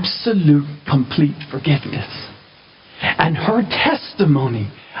 Absolute, complete forgiveness. And her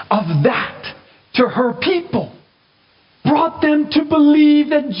testimony of that to her people brought them to believe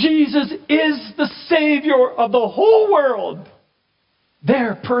that Jesus is the Savior of the whole world.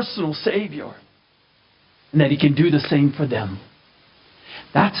 Their personal Savior. And that He can do the same for them.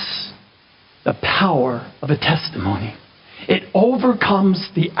 That's the power of a testimony. It overcomes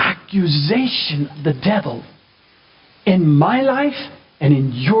the accusation of the devil in my life and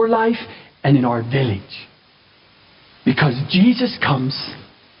in your life and in our village. Because Jesus comes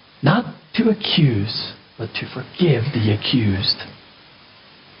not to accuse, but to forgive the accused.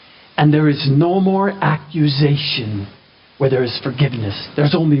 And there is no more accusation where there is forgiveness.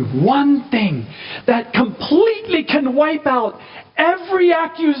 There's only one thing that completely can wipe out every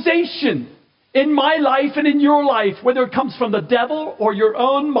accusation in my life and in your life, whether it comes from the devil or your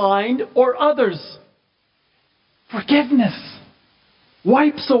own mind or others. Forgiveness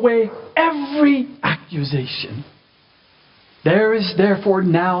wipes away every accusation. There is therefore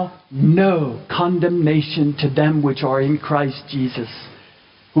now no condemnation to them which are in Christ Jesus,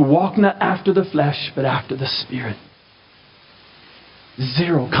 who walk not after the flesh, but after the Spirit.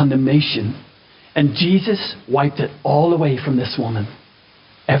 Zero condemnation. And Jesus wiped it all away from this woman.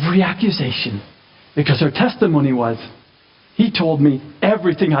 Every accusation. Because her testimony was, He told me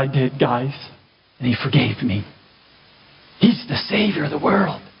everything I did, guys, and He forgave me. He's the Savior of the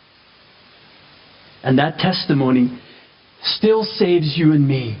world. And that testimony still saves you and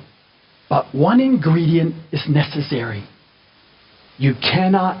me. But one ingredient is necessary. You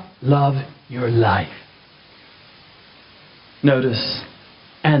cannot love your life. Notice,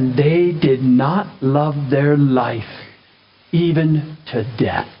 and they did not love their life even to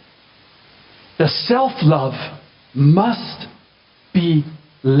death. The self-love must be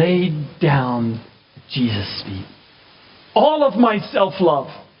laid down at Jesus' feet. All of my self-love,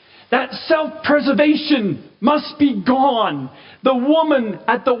 that self-preservation must be gone. The woman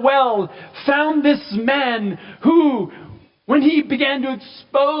at the well found this man who, when he began to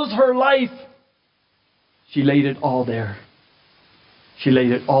expose her life, she laid it all there. She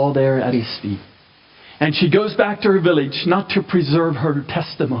laid it all there at His feet. And she goes back to her village, not to preserve her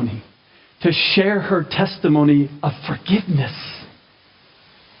testimony, to share her testimony of forgiveness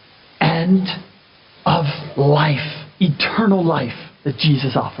and of life, eternal life that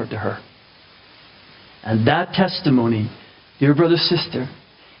Jesus offered to her. And that testimony, dear brother, sister,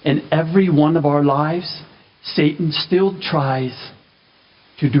 in every one of our lives, Satan still tries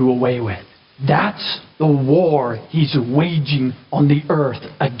to do away with. That's the war he's waging on the earth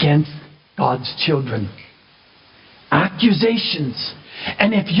against God's children. Accusations.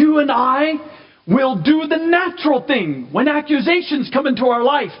 And if you and I will do the natural thing when accusations come into our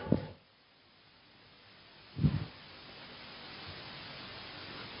life,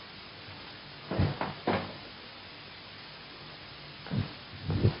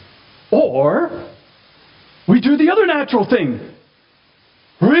 or we do the other natural thing.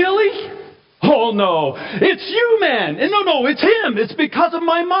 Really? Oh no. It's you, man. And no, it's him. It's because of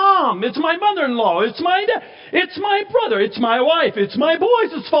my mom. It's my mother-in-law. It's my dad. It's my brother. It's my wife. It's my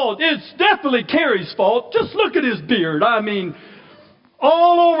boys' fault. It's definitely Carrie's fault. Just look at his beard. I mean,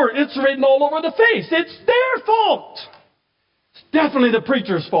 all over. It's written all over the face. It's their fault. It's definitely the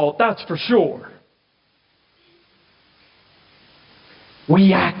preacher's fault. That's for sure.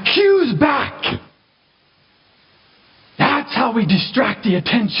 We accuse back. That's how we distract the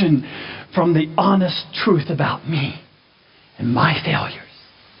attention from the honest truth about me and my failures.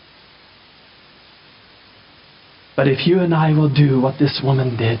 But if you and I will do what this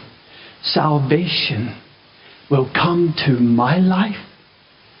woman did, salvation will come to my life,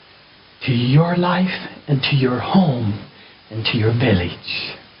 to your life, and to your home, and to your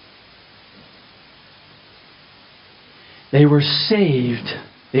village. They were saved.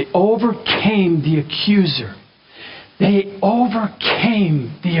 They overcame the accuser. They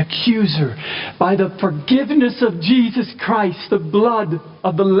overcame the accuser by the forgiveness of Jesus Christ, the blood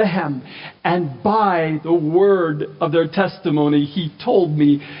of the Lamb, and by the word of their testimony. He told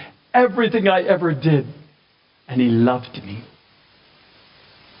me everything I ever did, and He loved me.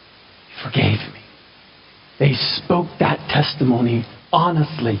 He forgave me. They spoke that testimony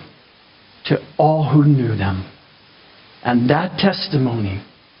honestly to all who knew them. And that testimony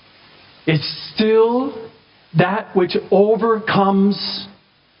is still that which overcomes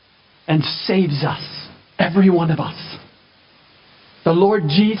and saves us, every one of us. The Lord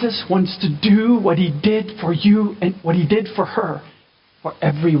Jesus wants to do what He did for you and what He did for her, for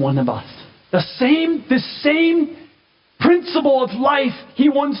every one of us. The same principle of life He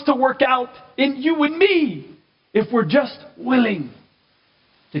wants to work out in you and me, if we're just willing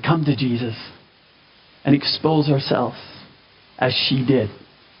to come to Jesus and expose ourselves as she did,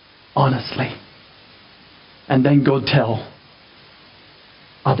 honestly. And then go tell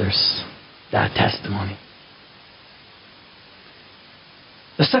others that testimony.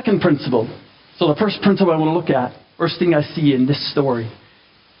 The second principle, so the first principle I want to look at, first thing I see in this story,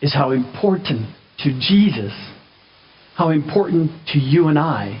 is how important to Jesus, how important to you and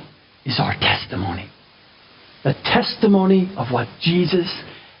I is our testimony. The testimony of what Jesus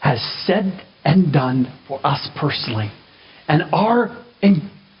has said and done for us personally. And our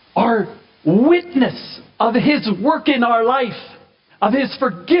witness of His work in our life, of His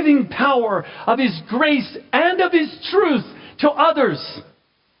forgiving power, of His grace, and of His truth to others,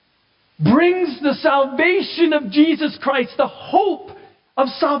 brings the salvation of Jesus Christ, the hope of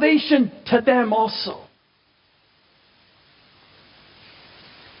salvation to them also.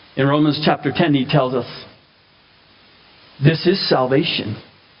 In Romans chapter 10, he tells us, this is salvation.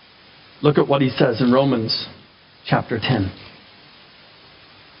 Look at what he says in Romans chapter 10.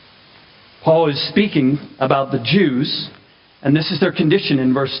 Paul is speaking about the Jews, and this is their condition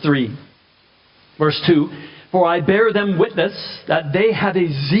in verse 3. Verse 2, for I bear them witness that they have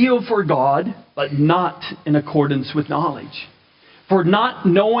a zeal for God, but not in accordance with knowledge. For not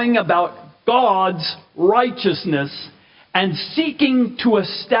knowing about God's righteousness and seeking to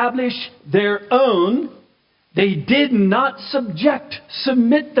establish their own, they did not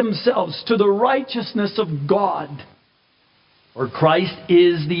submit themselves to the righteousness of God. For Christ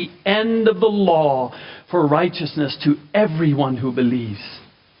is the end of the law for righteousness to everyone who believes.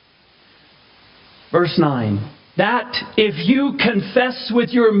 Verse 9, that if you confess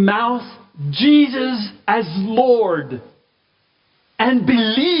with your mouth Jesus as Lord and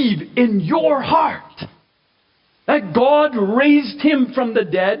believe in your heart that God raised Him from the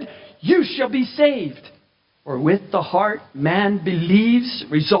dead, you shall be saved. For with the heart man believes,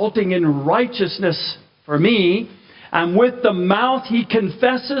 resulting in righteousness for me, and with the mouth he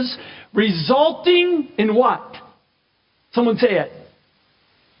confesses, resulting in what? Someone say it.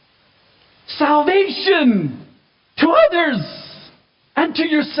 Salvation to others and to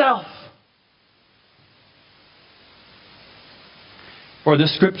yourself. For the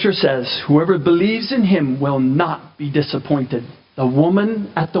scripture says, whoever believes in Him will not be disappointed. The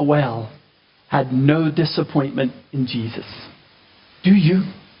woman at the well had no disappointment in Jesus. Do you?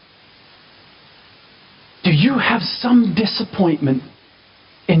 Do you have some disappointment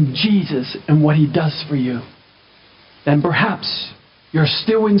in Jesus and what He does for you? Then perhaps you're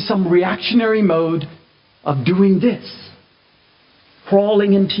still in some reactionary mode of doing this.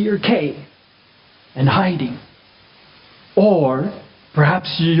 Crawling into your cave and hiding. Or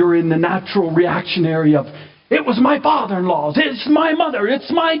perhaps you're in the natural reactionary of, it was my father-in-law's, it's my mother,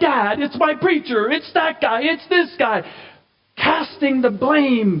 it's my dad, it's my preacher, it's that guy, it's this guy. Casting the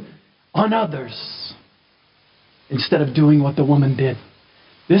blame on others instead of doing what the woman did.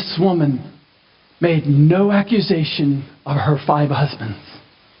 This woman made no accusation of her 5 husbands.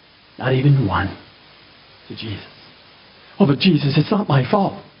 Not even one to Jesus. Oh, but Jesus, it's not my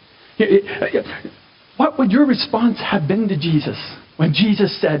fault. What would your response have been to Jesus when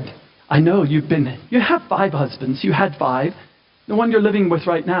Jesus said, I know you have 5 husbands. You had 5. The one you're living with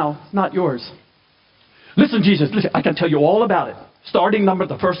right now is not yours. Listen, Jesus, listen, I can tell you all about it. Starting number,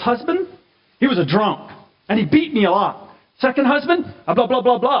 the first husband, he was a drunk. And he beat me a lot. Second husband, blah, blah,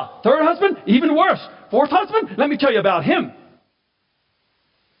 blah, blah. Third husband, even worse. Fourth husband, let me tell you about him.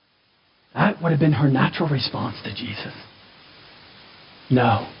 That would have been her natural response to Jesus.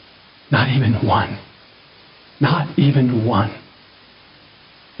 No, not even one. Not even one.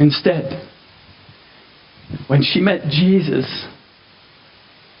 Instead, when she met Jesus,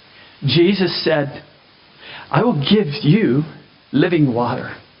 Jesus said, I will give you living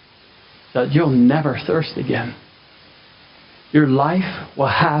water so that you'll never thirst again. Your life will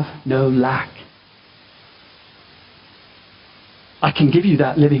have no lack. I can give you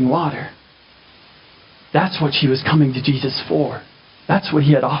that living water. That's what she was coming to Jesus for. That's what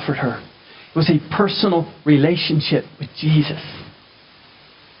he had offered her. It was a personal relationship with Jesus.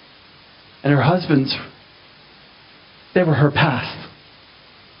 And her husbands, they were her past.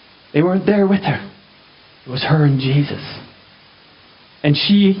 They weren't there with her. It was her and Jesus. And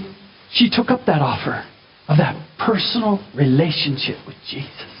she took up that offer of that personal relationship with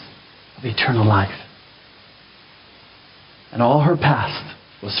Jesus, of eternal life. And all her past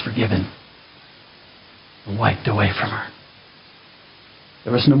was forgiven and wiped away from her.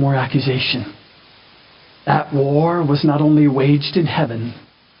 There was no more accusation. That war was not only waged in heaven,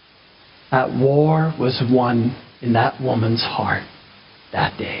 that war was won in that woman's heart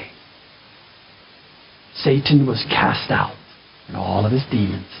that day. Satan was cast out and all of his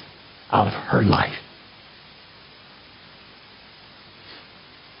demons out of her life.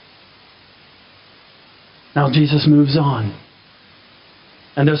 Now Jesus moves on.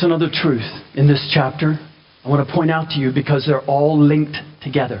 And there's another truth in this chapter I want to point out to you because they're all linked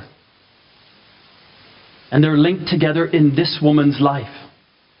together. And they're linked together in this woman's life.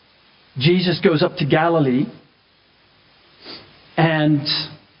 Jesus goes up to Galilee, and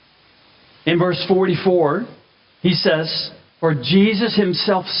in verse 44, he says, for Jesus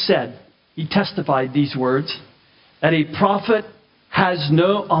himself said, he testified these words, that a prophet has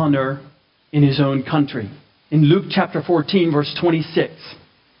no honor in his own country. In Luke chapter 14, verse 26.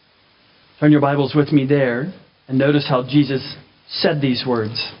 Turn your Bibles with me there and notice how Jesus said these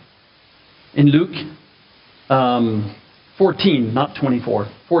words. In Luke 14, not 24,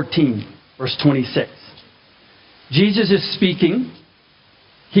 14, verse 26. Jesus is speaking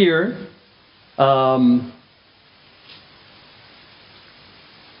here.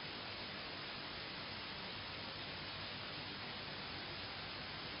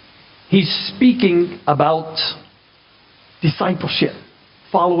 He's speaking about discipleship,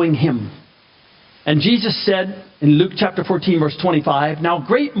 following him. And Jesus said in Luke chapter 14, verse 25, now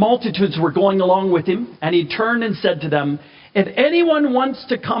great multitudes were going along with him, and he turned and said to them, if anyone wants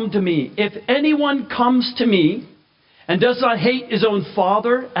to come to me, if anyone comes to me and does not hate his own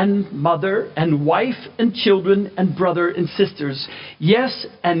father and mother and wife and children and brother and sisters, yes,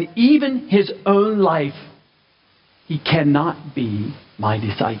 and even his own life, he cannot be my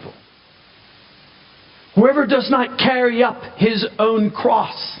disciple. Whoever does not carry up his own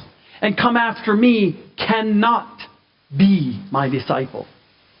cross and come after me cannot be my disciple.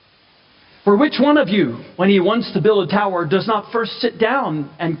 For which one of you, when he wants to build a tower, does not first sit down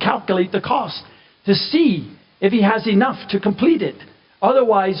and calculate the cost to see if he has enough to complete it?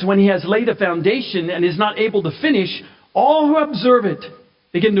 Otherwise, when he has laid a foundation and is not able to finish, all who observe it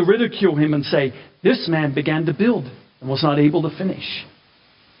begin to ridicule him and say, this man began to build and was not able to finish.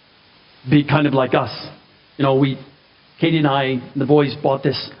 Be kind of like us. You know, Katie and I, the boys, bought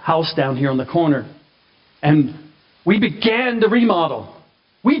this house down here on the corner. And we began to remodel.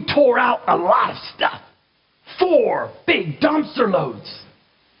 We tore out a lot of stuff. 4 big dumpster loads.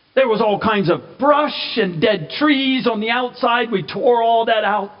 There was all kinds of brush and dead trees on the outside. We tore all that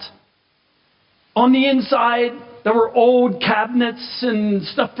out. On the inside, there were old cabinets and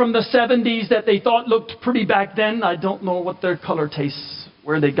stuff from the 70s that they thought looked pretty back then. I don't know what their color tastes,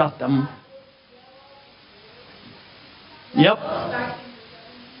 where they got them. Yep. A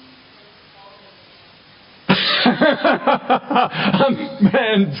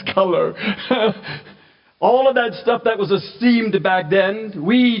man's color. All of that stuff that was esteemed back then,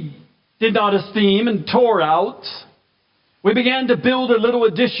 we did not esteem and tore out. We began to build a little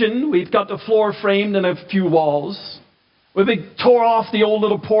addition. We've got the floor framed and a few walls. We tore off the old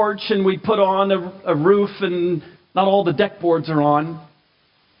little porch and we put on a roof, and not all the deck boards are on.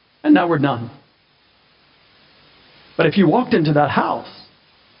 And now we're done. But if you walked into that house,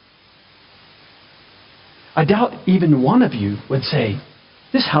 I doubt even one of you would say,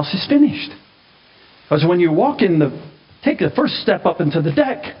 this house is finished. Because when you take the first step up into the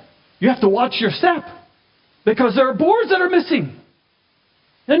deck, you have to watch your step. Because there are boards that are missing.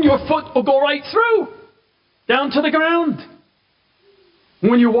 Then your foot will go right through, down to the ground.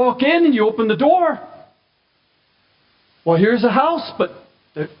 When you walk in and you open the door, well, here's a house, but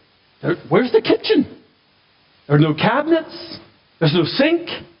where's the kitchen? There are no cabinets. There's no sink.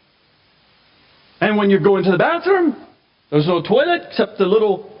 And when you go into the bathroom, there's no toilet except the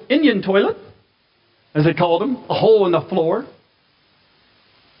little Indian toilet, as they call them, a hole in the floor.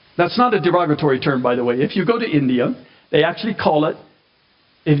 That's not a derogatory term, by the way. If you go to India, they actually call it,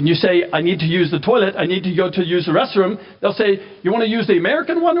 if you say, I need to use the toilet, I need to go to use the restroom, they'll say, you want to use the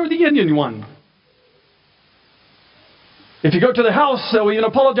American one or the Indian one? If you go to the house, they'll even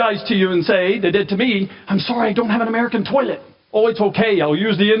apologize to you and say, they did to me, I'm sorry, I don't have an American toilet. Oh, it's okay, I'll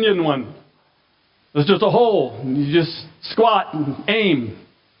use the Indian one. There's just a hole, and you just squat and aim.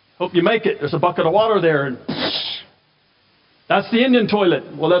 Hope you make it. There's a bucket of water there, and that's the Indian toilet.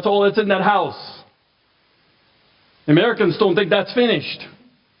 Well, that's all that's in that house. The Americans don't think that's finished.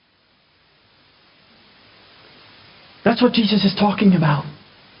 That's what Jesus is talking about.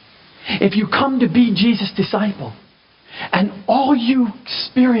 If you come to be Jesus' disciple, and all you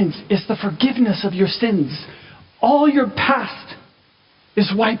experience is the forgiveness of your sins, all your past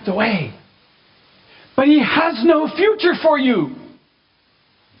is wiped away. But He has no future for you.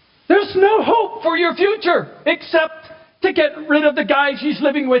 There's no hope for your future except to get rid of the guy she's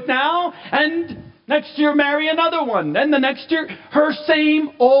living with now, and next year marry another one. Then the next year, her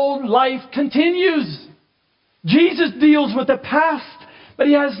same old life continues. Jesus deals with the past, but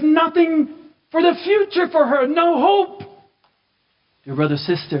He has nothing for the future for her. No hope. Dear brother,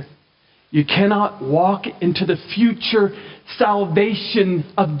 sister, you cannot walk into the future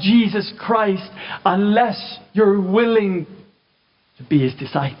salvation of Jesus Christ unless you're willing to be His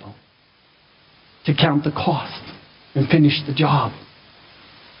disciple, to count the cost and finish the job.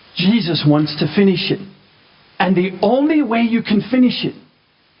 Jesus wants to finish it. And the only way you can finish it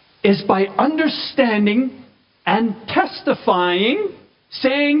is by understanding and testifying,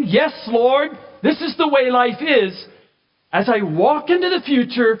 saying, yes, Lord, this is the way life is. As I walk into the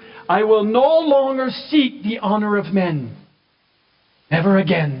future, I will no longer seek the honor of men. Never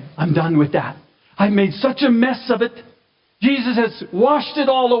again. I'm done with that. I've made such a mess of it. Jesus has washed it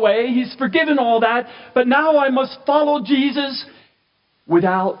all away. He's forgiven all that. But now I must follow Jesus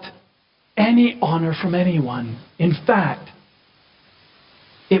without any honor from anyone. In fact,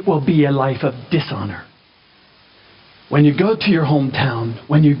 it will be a life of dishonor. When you go to your hometown,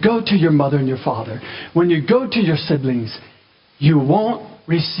 when you go to your mother and your father, when you go to your siblings, you won't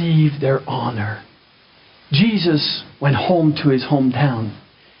receive their honor. Jesus went home to His hometown.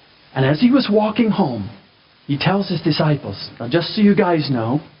 And as He was walking home, He tells His disciples, now just so you guys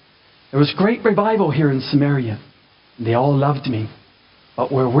know, there was great revival here in Samaria. And they all loved me.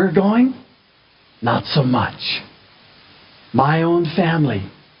 But where we're going, not so much. My own family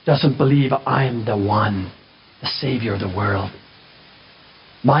doesn't believe I am the one, the Savior of the world.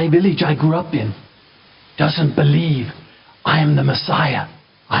 My village I grew up in doesn't believe I am the Messiah.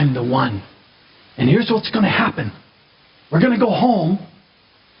 I'm the one. And here's what's going to happen. We're going to go home.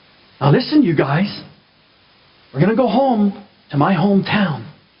 Now listen, you guys. We're going to go home to my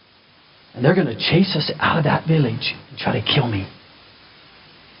hometown. And they're going to chase us out of that village and try to kill me.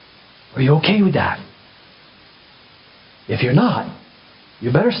 Are you okay with that? If you're not,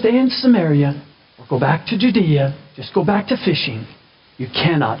 you better stay in Samaria or go back to Judea. Just go back to fishing. You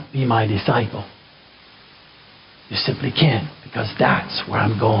cannot be my disciple. You simply can't, because that's where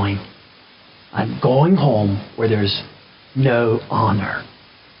I'm going. I'm going home where there's no honor.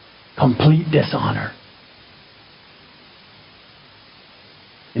 Complete dishonor.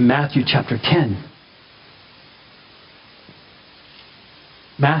 In Matthew chapter 10.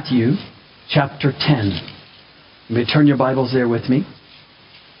 Matthew chapter 10. You may turn your Bibles there with me.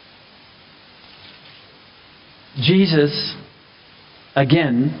 Jesus,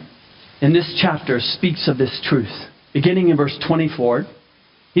 again, in this chapter, speaks of this truth. Beginning in verse 24,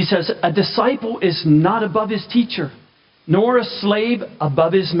 He says, a disciple is not above his teacher, nor a slave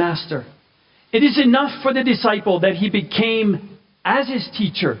above his master. It is enough for the disciple that he became as his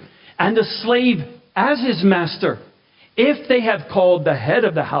teacher, and the slave as his master. If they have called the head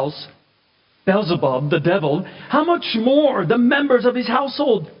of the house Beelzebub, the devil, how much more the members of his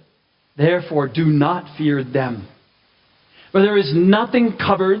household? Therefore, do not fear them. For there is nothing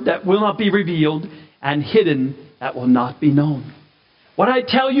covered that will not be revealed, and hidden that will not be known. What I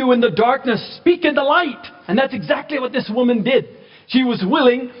tell you in the darkness, speak in the light. And that's exactly what this woman did. She was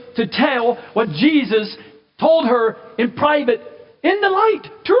willing to tell what Jesus told her in private, in the light,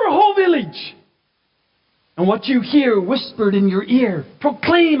 to her whole village. And what you hear whispered in your ear,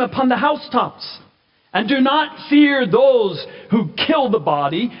 proclaim upon the housetops. And do not fear those who kill the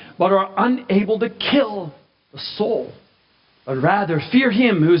body, but are unable to kill the soul. But rather fear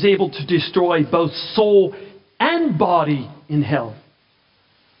him who is able to destroy both soul and body in hell.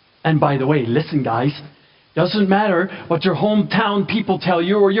 And by the way, listen guys, doesn't matter what your hometown people tell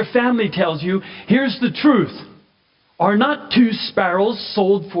you or your family tells you. Here's the truth. Are not 2 sparrows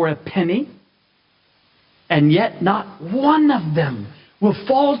sold for a penny? And yet not one of them will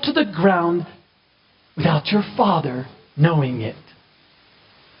fall to the ground without your Father knowing it.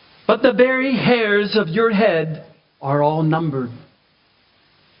 But the very hairs of your head are all numbered.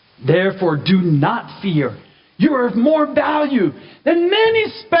 Therefore do not fear. You are of more value than many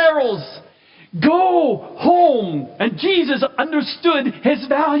sparrows. Go home. And Jesus understood his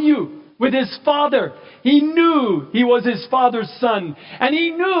value with his Father. He knew he was his Father's son. And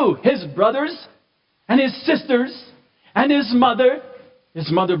he knew his brothers and his sisters and his mother.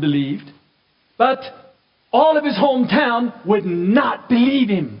 His mother believed. But all of his hometown would not believe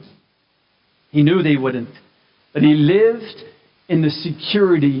him. He knew they wouldn't. But he lived in the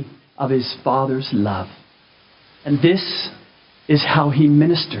security of his Father's love. And this is how he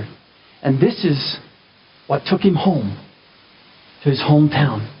ministered. And this is what took him home, to his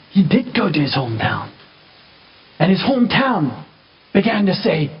hometown. He did go to his hometown. And his hometown began to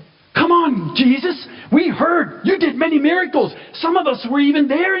say, come on, Jesus, we heard you did many miracles. Some of us were even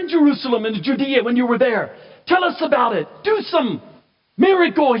there in Jerusalem and Judea when you were there. Tell us about it. Do some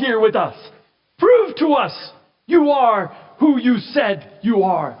miracle here with us. Prove to us you are who you said you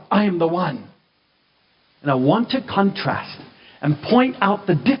are. I am the one. And I want to contrast and point out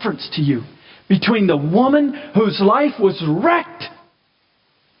the difference to you between the woman whose life was wrecked.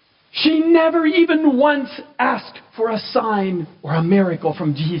 She never even once asked for a sign or a miracle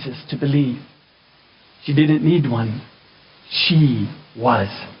from Jesus to believe. She didn't need one. She was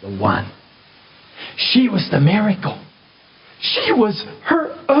the one. She was the miracle. She was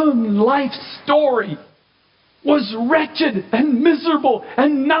her own life story. Was wretched and miserable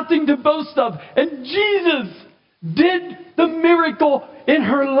and nothing to boast of. And Jesus did the miracle in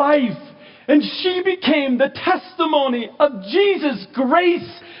her life. And she became the testimony of Jesus' grace,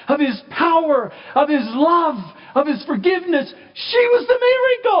 of his power, of his love, of his forgiveness. She was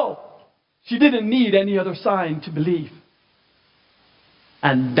the miracle. She didn't need any other sign to believe.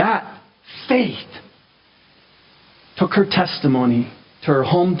 And that faith took her testimony to her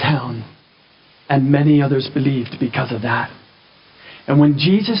hometown. And many others believed because of that. And when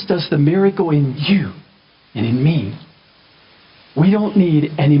Jesus does the miracle in you and in me, we don't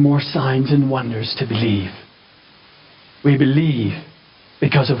need any more signs and wonders to believe. We believe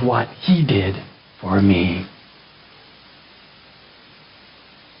because of what he did for me.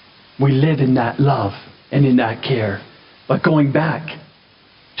 We live in that love and in that care. But going back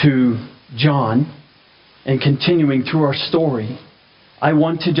to John and continuing through our story, I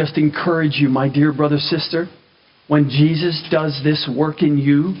want to just encourage you, my dear brother, sister, when Jesus does this work in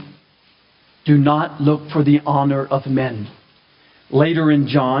you, do not look for the honor of men. Later in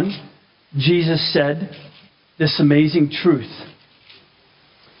John, Jesus said this amazing truth.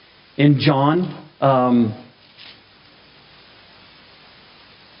 In John, I'm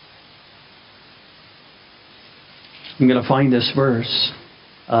going to find this verse.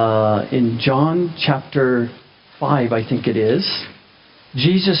 In John chapter 5, I think it is.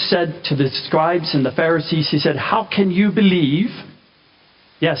 Jesus said to the scribes and the Pharisees, he said, how can you believe?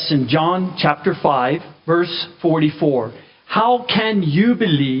 Yes, in John chapter 5, verse 44. How can you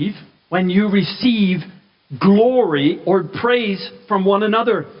believe when you receive glory or praise from one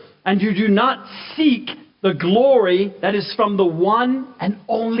another, and you do not seek the glory that is from the one and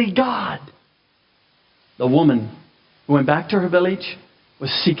only God? The woman who went back to her village was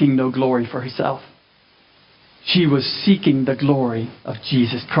seeking no glory for herself. She was seeking the glory of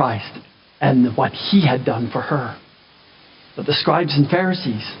Jesus Christ and what he had done for her. But the scribes and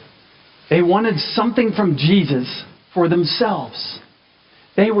Pharisees, they wanted something from Jesus for themselves.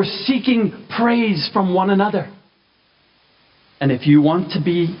 They were seeking praise from one another. And if you want to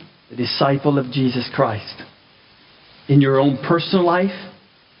be the disciple of Jesus Christ, in your own personal life,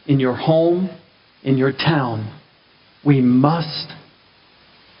 in your home, in your town, we must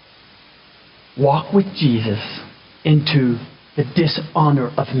walk with Jesus into the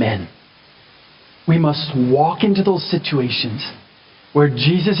dishonor of men. We must walk into those situations where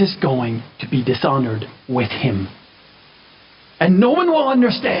Jesus is going to be dishonored with him. And no one will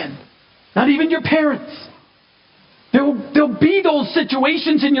understand. Not even your parents. There'll be those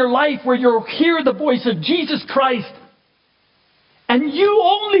situations in your life where you'll hear the voice of Jesus Christ. And you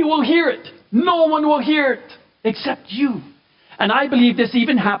only will hear it. No one will hear it except you. And I believe this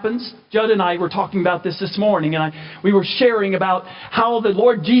even happens. Judd and I were talking about this morning, and we were sharing about how the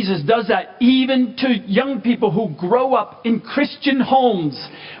Lord Jesus does that even to young people who grow up in Christian homes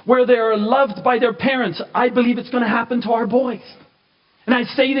where they are loved by their parents. I believe it's going to happen to our boys. And I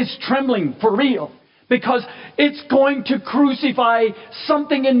say this trembling for real, because it's going to crucify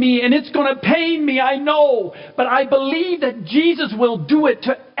something in me, and it's going to pain me, I know. But I believe that Jesus will do it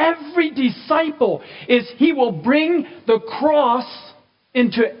to every disciple. He will bring the cross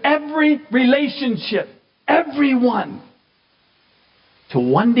into every relationship, everyone. To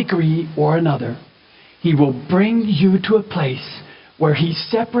one degree or another, He will bring you to a place where He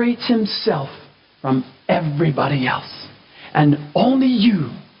separates Himself from everybody else. And only you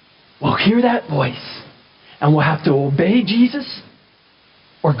will hear that voice and will have to obey Jesus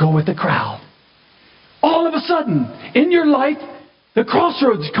or go with the crowd. All of a sudden, in your life, the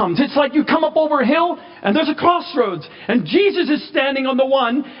crossroads comes. It's like you come up over a hill and there's a crossroads. And Jesus is standing on the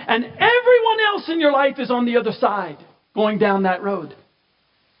one and everyone else in your life is on the other side going down that road.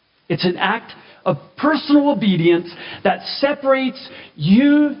 It's an act of personal obedience that separates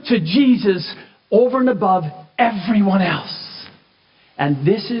you to Jesus over and above everyone else. And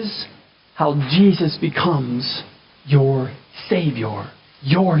this is how Jesus becomes your Savior,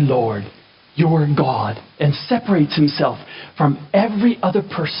 your Lord, your God, and separates Himself from every other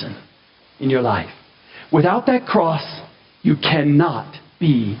person in your life. Without that cross, you cannot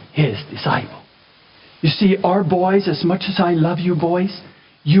be His disciple. You see, our boys, as much as I love you boys,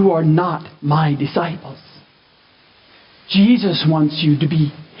 you are not my disciples. Jesus wants you to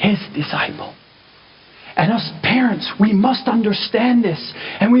be His disciple. And us parents, we must understand this.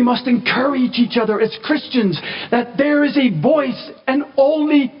 And we must encourage each other as Christians that there is a voice and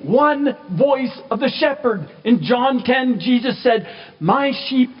only one voice of the shepherd. In John 10, Jesus said, "My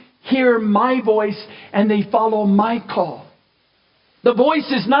sheep hear my voice and they follow my call." The voice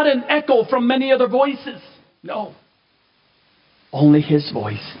is not an echo from many other voices. No. Only His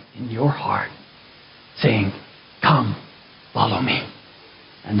voice in your heart saying, "Come, follow me."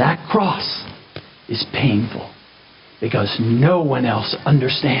 And that cross is painful because no one else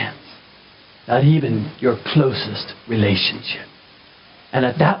understands, not even your closest relationship. And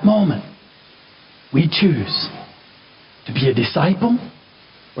at that moment, we choose to be a disciple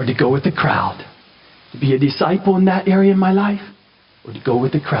or to go with the crowd. To be a disciple in that area of my life or to go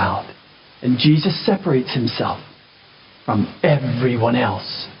with the crowd. And Jesus separates Himself from everyone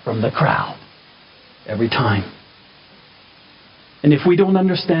else, from the crowd, every time. And if we don't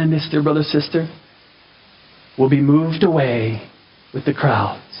understand this, dear brother, sister, we'll be moved away with the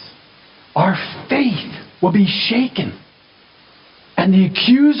crowds. Our faith will be shaken. And the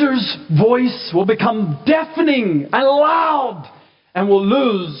accuser's voice will become deafening and loud. And we'll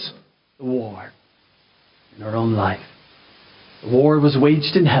lose the war in our own life. The war was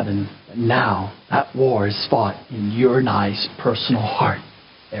waged in heaven. But now that war is fought in your and I's personal heart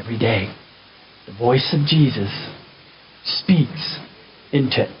every day. The voice of Jesus speaks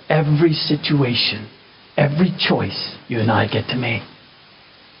into every situation, every choice you and I get to make.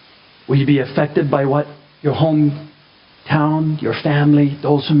 Will you be affected by what your hometown, your family,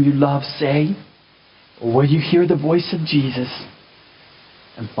 those whom you love say? Or will you hear the voice of Jesus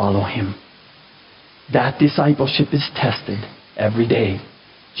and follow Him? That discipleship is tested every day.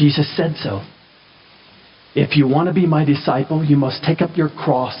 Jesus said so. If you want to be my disciple, you must take up your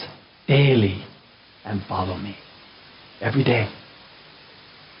cross daily and follow me. Every day.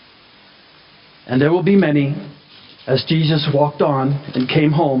 And there will be many, as Jesus walked on and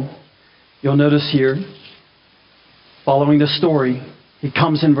came home. You'll notice here, following the story, He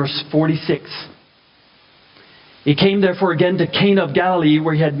comes in verse 46. He came therefore again to Cana of Galilee,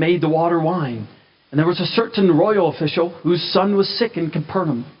 where He had made the water wine. And there was a certain royal official whose son was sick in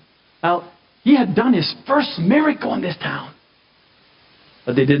Capernaum. Now, he had done his first miracle in this town.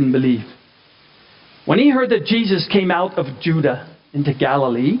 But they didn't believe. When he heard that Jesus came out of Judah into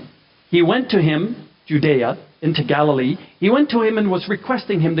Galilee, he went to Him, Judea, into Galilee. He went to Him and was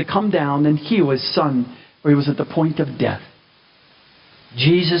requesting Him to come down and heal his son, for he was at the point of death.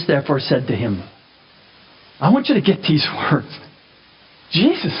 Jesus therefore said to him, I want you to get these words.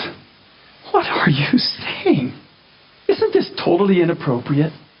 Jesus, what are you saying? Isn't this totally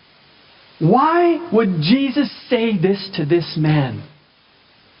inappropriate? Why would Jesus say this to this man?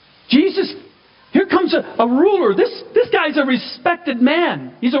 Jesus, here comes a ruler. This guy's a respected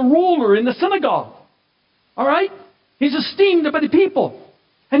man. He's a ruler in the synagogue. All right? He's esteemed by the people.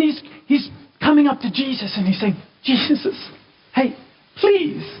 And he's coming up to Jesus and he's saying, Jesus, hey,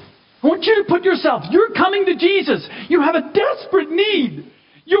 please, I want you to put yourself, you're coming to Jesus. You have a desperate need.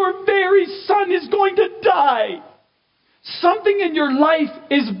 Your very son is going to die. Something in your life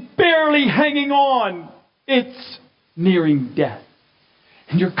is barely hanging on. It's nearing death.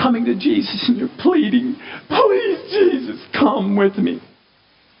 And you're coming to Jesus and you're pleading, please, Jesus, come with me.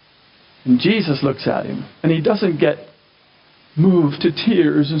 And Jesus looks at him and he doesn't get moved to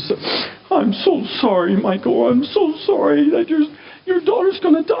tears and says, I'm so sorry, Michael. I'm so sorry that your daughter's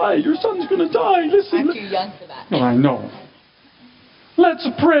going to die. Your son's going to die. Listen. I'm too young for that. No, I know. Let's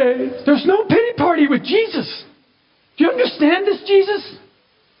pray. There's no pity party with Jesus. Do you understand this, Jesus?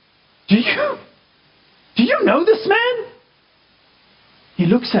 Do you know this man? He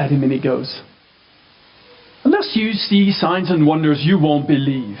looks at him and he goes, unless you see signs and wonders, you won't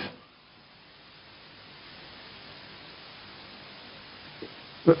believe.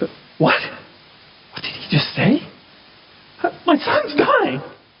 What? What did he just say? My son's dying.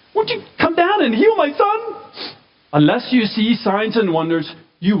 Won't you come down and heal my son? Unless you see signs and wonders,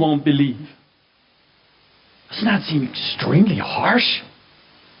 you won't believe. Doesn't that seem extremely harsh?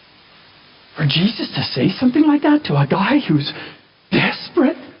 For Jesus to say something like that to a guy who's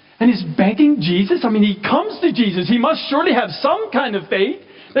desperate and is begging Jesus? I mean, he comes to Jesus. He must surely have some kind of faith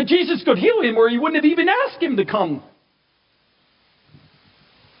that Jesus could heal him, or he wouldn't have even asked him to come.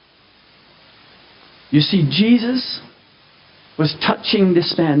 You see, Jesus was touching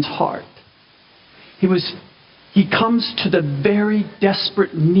this man's heart. He comes to the very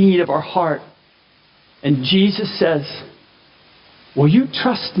desperate need of our heart. And Jesus says, will you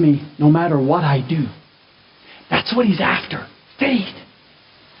trust me no matter what I do? That's what he's after. Faith.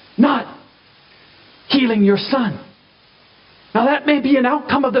 Not healing your son. Now that may be an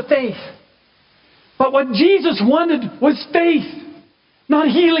outcome of the faith. But what Jesus wanted was faith, not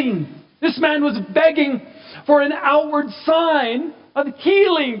healing. This man was begging for an outward sign of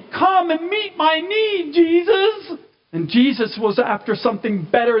healing. Come and meet my need, Jesus. And Jesus was after something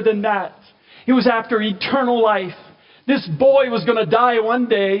better than that. He was after eternal life. This boy was going to die one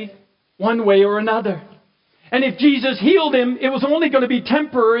day, one way or another. And if Jesus healed him, it was only going to be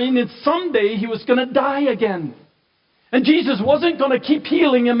temporary, and someday he was going to die again. And Jesus wasn't going to keep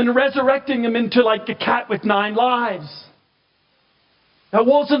healing him and resurrecting him into like a cat with 9 lives. That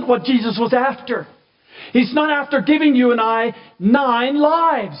wasn't what Jesus was after. He's not after giving you and I 9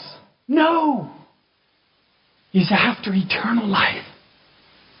 lives. No. He's after eternal life.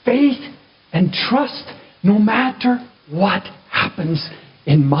 Faith and trust no matter what happens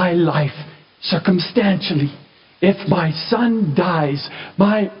in my life circumstantially. If my son dies,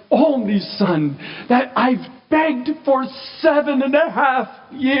 my only son that I've begged for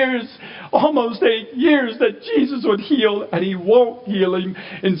 7.5 years, almost 8 years, that Jesus would heal, and he won't heal him.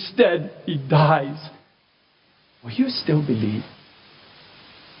 Instead, he dies. Will you still believe?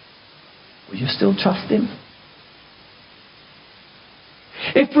 Will you still trust him?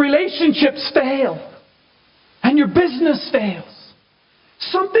 If relationships fail, and your business fails,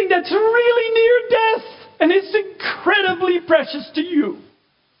 something that's really near death, and it's incredibly precious to you,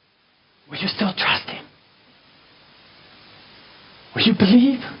 will you still trust him? Will you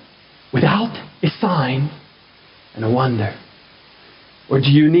believe without a sign and a wonder? Or do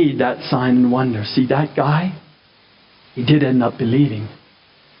you need that sign and wonder? See, that guy, he did end up believing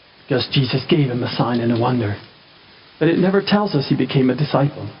because Jesus gave him a sign and a wonder. But it never tells us he became a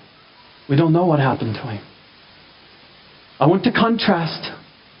disciple. We don't know what happened to him. I want to contrast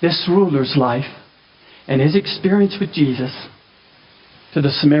this ruler's life and his experience with Jesus to the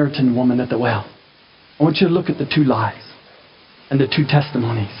Samaritan woman at the well. I want you to look at the 2 lives and the 2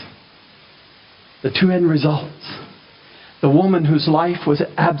 testimonies. The 2 end results. The woman whose life was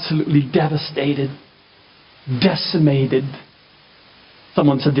absolutely devastated, decimated.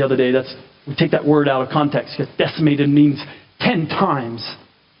 Someone said the other day, we take that word out of context because decimated means 10 times.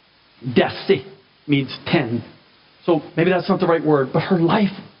 Deci means 10. So maybe that's not the right word, but her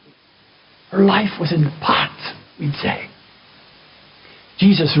life was in the pot, we'd say.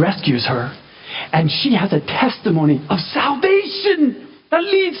 Jesus rescues her, and she has a testimony of salvation that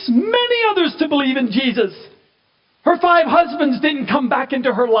leads many others to believe in Jesus. Her 5 husbands didn't come back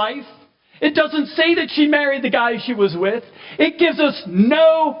into her life. It doesn't say that she married the guy she was with. It gives us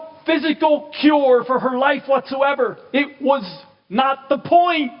no physical cure for her life whatsoever. It was not the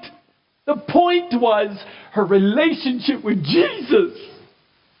point. The point was her relationship with Jesus.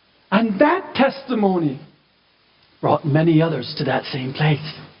 And that testimony brought many others to that same place.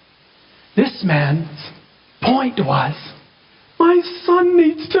 This man's point was, my son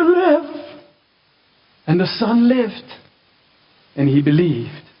needs to live. And the son lived. And he believed.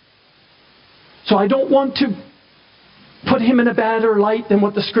 So I don't want to put him in a better light than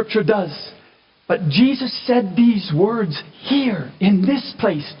what the Scripture does. But Jesus said these words here, in this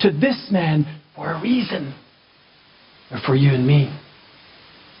place, to this man for a reason. They're for you and me.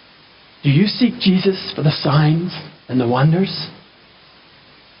 Do you seek Jesus for the signs and the wonders?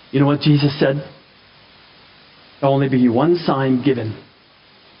 You know what Jesus said? There'll only be one sign given.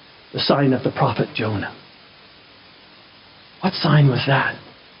 The sign of the prophet Jonah. What sign was that?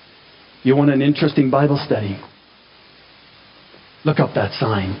 You want an interesting Bible study? Look up that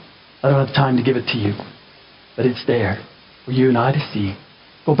sign. I don't have time to give it to you. But it's there for you and I to see.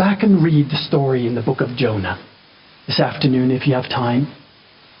 Go back and read the story in the book of Jonah this afternoon if you have time,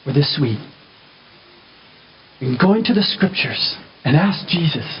 or this week. You can go into the Scriptures and ask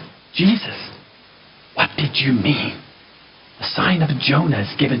Jesus, Jesus, what did you mean? The sign of Jonah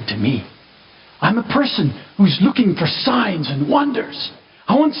is given to me. I'm a person who's looking for signs and wonders.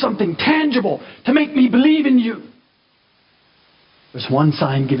 I want something tangible to make me believe in you. There's one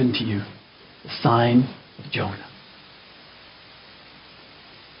sign given to you, the sign of Jonah.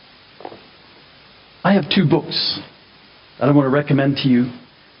 I have 2 books that I want to recommend to you,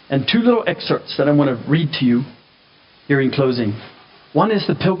 and 2 little excerpts that I want to read to you here in closing. One is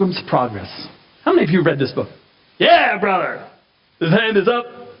The Pilgrim's Progress. How many of you read this book? Yeah, brother! His hand is up,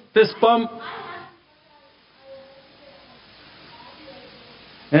 fist bump.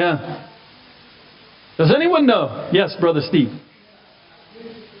 Yeah. Does anyone know? Yes, Brother Steve.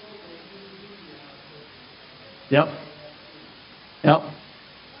 Yep.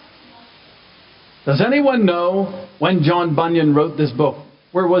 Does anyone know when John Bunyan wrote this book?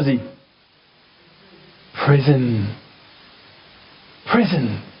 Where was he? Prison.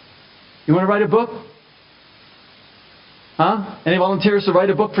 You want to write a book? Huh? Any volunteers to write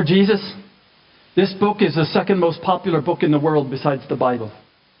a book for Jesus? This book is the second most popular book in the world besides the Bible.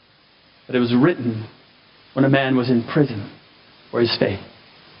 But it was written when a man was in prison for his faith.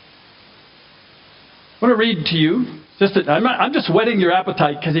 I want to read to you. I'm just whetting your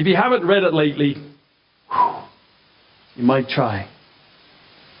appetite, because if you haven't read it lately, you might try.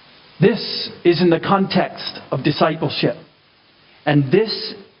 This is in the context of discipleship. And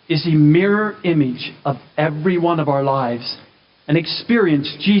this is a mirror image of every one of our lives. An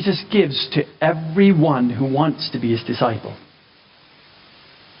experience Jesus gives to everyone who wants to be his disciple.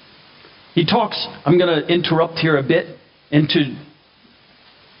 He talks, I'm going to interrupt here a bit into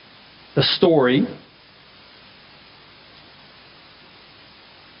the story.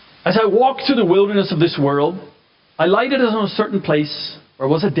 As I walked through the wilderness of this world, I lighted on a certain place where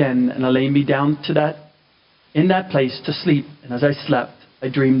was a den, and I lay me down in that place to sleep. And as I slept, I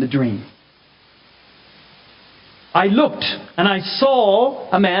dreamed a dream. I looked, and I saw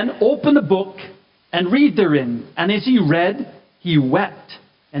a man open a book and read therein. And as he read, he wept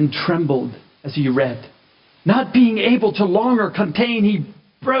and trembled as he read. Not being able to longer contain, he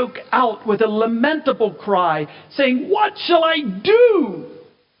broke out with a lamentable cry, saying, "What shall I do?"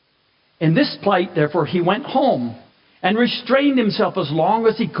 In this plight, therefore, he went home and restrained himself as long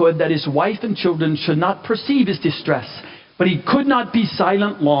as he could, that his wife and children should not perceive his distress. But he could not be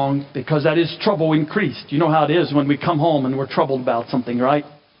silent long, because that his trouble increased. You know how it is when we come home and we're troubled about something, right?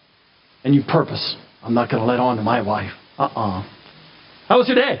 And you purpose, I'm not going to let on to my wife. How was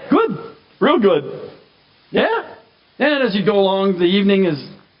your day? Good. Real good. Yeah? And as you go along, the evening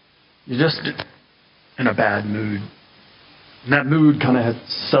you're just in a bad mood. And that mood kind of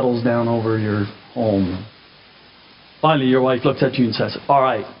settles down over your home. Finally, your wife looks at you and says, "All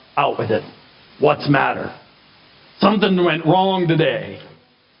right, out with it. What's the matter? Something went wrong today."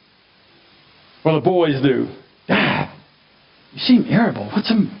 Well, the boys do. "Dad, you seem irritable. Why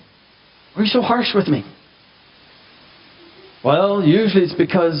are you so harsh with me?" Well, usually it's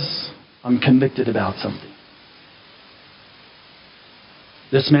because I'm convicted about something.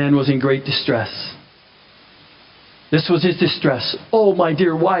 This man was in great distress. This was his distress. "Oh, my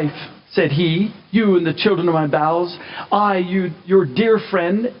dear wife," said he, "you and the children of my bowels, I, your dear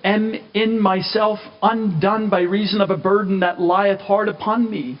friend, am in myself undone by reason of a burden that lieth hard upon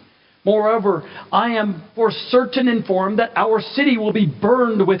me. Moreover, I am for certain informed that our city will be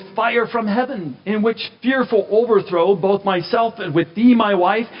burned with fire from heaven, in which fearful overthrow both myself and with thee, my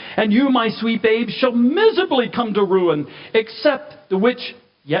wife, and you, my sweet babe, shall miserably come to ruin, except the which,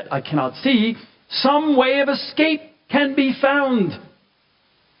 yet I cannot see, some way of escape can be found."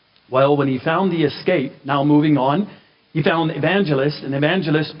 Well, when he found the escape, now moving on, he found Evangelist, and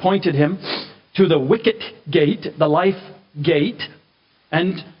Evangelist pointed him to the wicket gate, the life gate.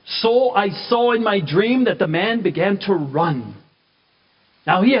 And so I saw in my dream that the man began to run.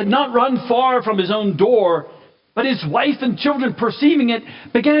 Now he had not run far from his own door, but his wife and children, perceiving it,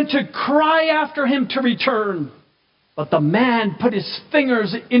 began to cry after him to return. But the man put his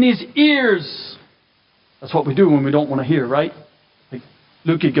fingers in his ears. That's what we do when we don't want to hear, right? Like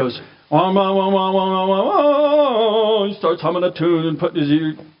Lukey goes, wah, wah, wah, wah, wah, wah, wah. He starts humming a tune and putting his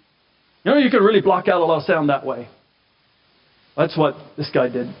ear. You know, you can really block out a lot of sound that way. That's what this guy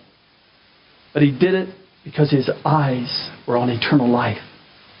did. But he did it because his eyes were on eternal life.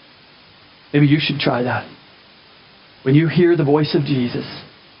 Maybe you should try that. When you hear the voice of Jesus,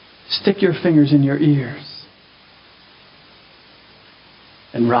 stick your fingers in your ears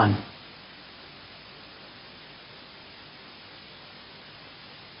and run.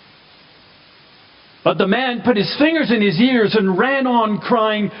 But the man put his fingers in his ears and ran on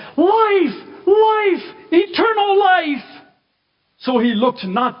crying, life, life, eternal life. So he looked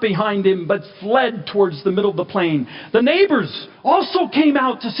not behind him, but fled towards the middle of the plain. The neighbors also came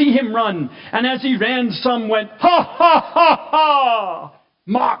out to see him run. And as he ran, some went, ha, ha, ha, ha,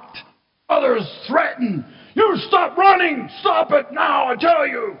 mocked. Others threatened, you stop running, stop it now, I tell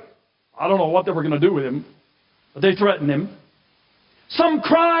you. I don't know what they were going to do with him, but they threatened him. Some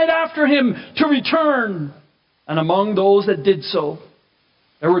cried after him to return. And among those that did so,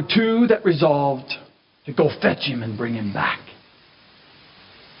 there were two that resolved to go fetch him and bring him back.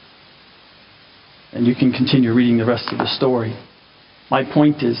 And you can continue reading the rest of the story. My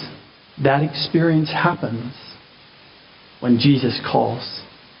point is, that experience happens when Jesus calls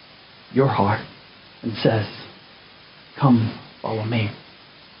your heart and says, come, follow me.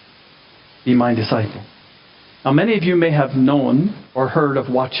 Be my disciple. Now, many of you may have known or heard of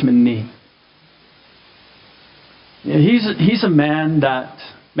Watchman Nee. He's a man that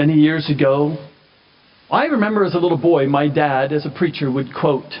many years ago, I remember as a little boy, my dad, as a preacher, would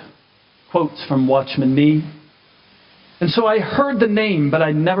quotes from Watchman Nee. And so I heard the name, but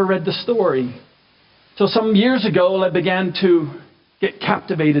I never read the story. So some years ago, I began to get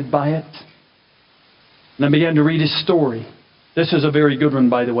captivated by it. And I began to read his story. This is a very good one,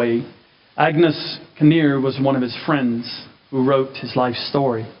 by the way. Agnes Kinnear was one of his friends who wrote his life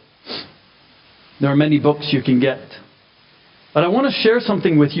story. There are many books you can get. But I want to share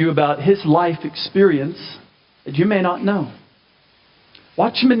something with you about his life experience that you may not know.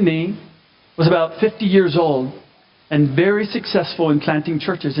 Watchman Nee was about 50 years old and very successful in planting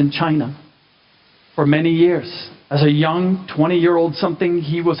churches in China for many years. As a young 20-year-old something,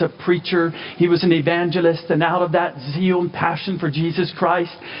 he was a preacher, he was an evangelist, and out of that zeal and passion for Jesus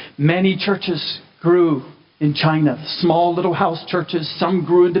Christ, many churches grew in China. Small little house churches, some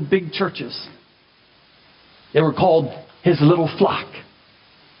grew into big churches. They were called his little flock.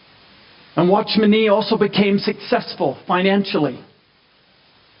 And Watchman Nee also became successful financially.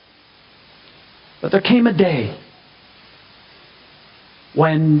 But there came a day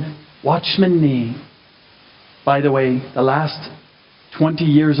when Watchman Nee, by the way, the last 20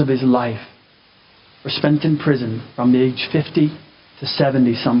 years of his life were spent in prison from the age 50 to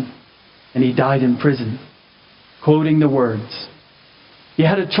 70 some, and he died in prison, quoting the words. He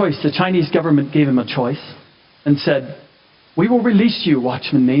had a choice. The Chinese government gave him a choice and said, we will release you,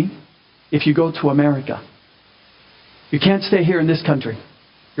 Watchman Nee, if you go to America. You can't stay here in this country.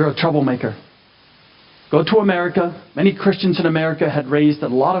 You're a troublemaker. Go to America. Many Christians in America had raised a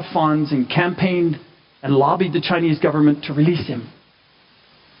lot of funds and campaigned and lobbied the Chinese government to release him.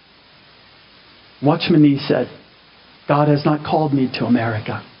 Watchman Nee said, God has not called me to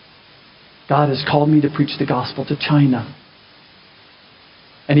America. God has called me to preach the gospel to China.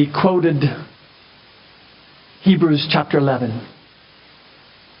 And he quoted Hebrews chapter 11.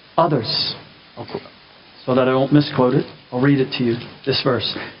 Others, so that I don't misquote it, I'll read it to you, this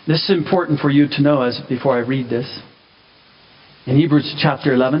verse. This is important for you to know before I read this. In Hebrews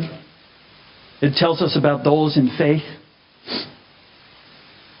chapter 11, it tells us about those in faith.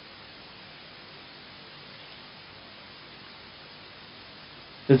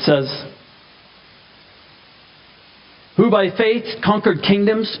 It says, who by faith conquered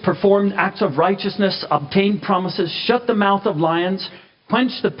kingdoms, performed acts of righteousness, obtained promises, shut the mouth of lions,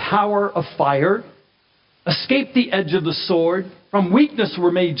 quenched the power of fire, escaped the edge of the sword, from weakness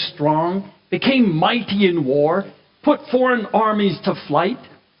were made strong, became mighty in war, put foreign armies to flight.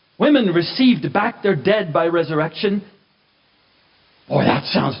 Women received back their dead by resurrection. Boy, that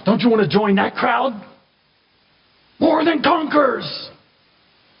sounds... Don't you want to join that crowd? More than conquerors.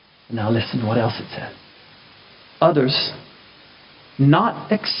 And now listen to what else it says. Others,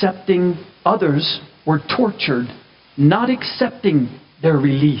 not accepting others, were tortured, not accepting their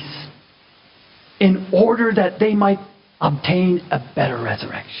release, in order that they might obtain a better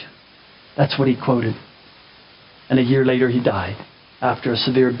resurrection. That's what he quoted. And a year later he died after a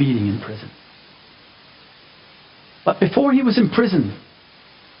severe beating in prison. But before he was in prison,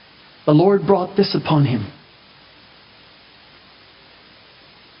 the Lord brought this upon him.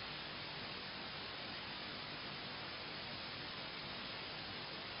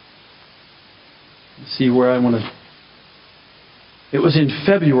 Let's see where I want to. It was in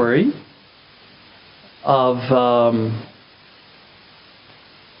February of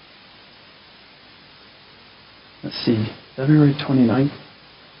February 29th,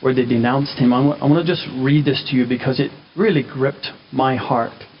 where they denounced him. I want to just read this to you because it really gripped my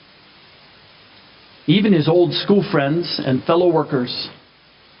heart. Even his old school friends and fellow workers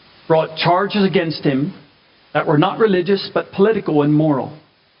brought charges against him that were not religious but political and moral.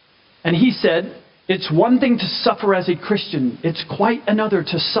 And he said, "It's one thing to suffer as a Christian. It's quite another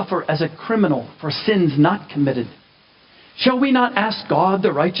to suffer as a criminal for sins not committed. Shall we not ask God,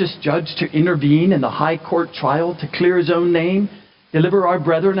 the righteous judge, to intervene in the high court trial to clear his own name, deliver our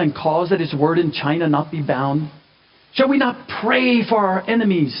brethren, and cause that his word in China not be bound? Shall we not pray for our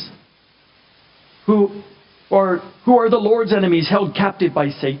enemies, who are the Lord's enemies, held captive by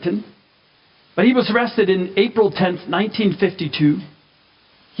Satan?" But he was arrested in April 10th, 1952,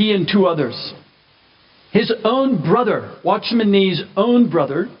 he and 2 others. His own brother, Watchman Nee's own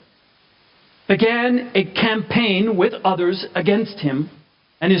brother, began a campaign with others against him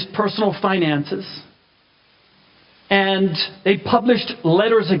and his personal finances. And they published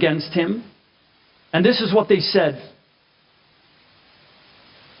letters against him. And this is what they said.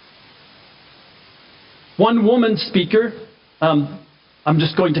 One woman speaker, I'm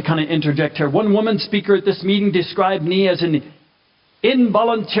just going to kind of interject here. One woman speaker at this meeting described Nee as an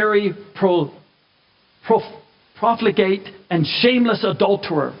involuntary profligate and shameless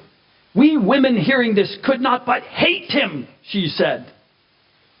adulterer. "We women hearing this could not but hate him," she said.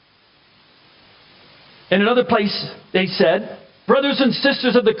 In another place, they said, "Brothers and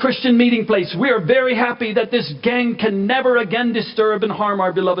sisters of the Christian meeting place, we are very happy that this gang can never again disturb and harm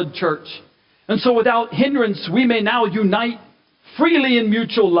our beloved church. And so without hindrance, we may now unite freely in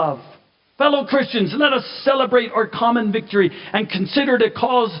mutual love. Fellow Christians, let us celebrate our common victory and consider it a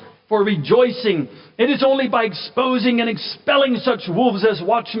cause for rejoicing. It is only by exposing and expelling such wolves as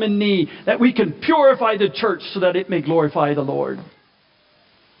Watchman Nee that we can purify the church so that it may glorify the Lord."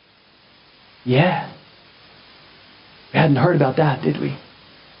 Yeah. We hadn't heard about that, did we?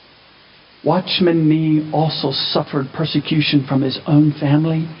 Watchman Nee also suffered persecution from his own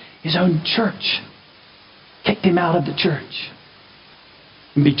family, his own church. Kicked him out of the church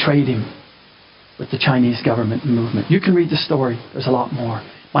and betrayed him with the Chinese government and movement. You can read the story. There's a lot more.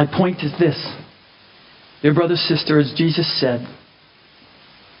 My point is this. Dear brother, sister, as Jesus said,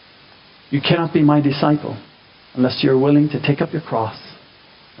 you cannot be my disciple unless you're willing to take up your cross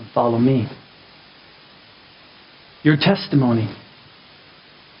and follow me. Your testimony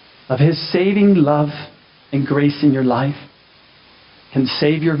of His saving love and grace in your life can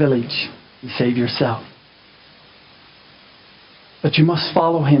save your village and save yourself. But you must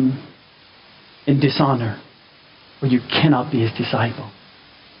follow Him in dishonor, or you cannot be His disciple.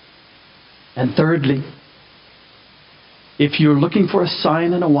 And thirdly, if you're looking for a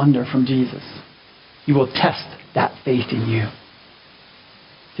sign and a wonder from Jesus, He will test that faith in you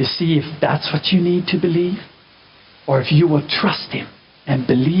to see if that's what you need to believe, or if you will trust Him and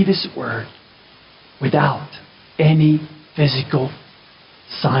believe His word without any physical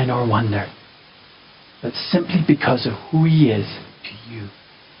sign or wonder, but simply because of who He is to you,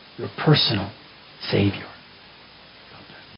 your personal Savior.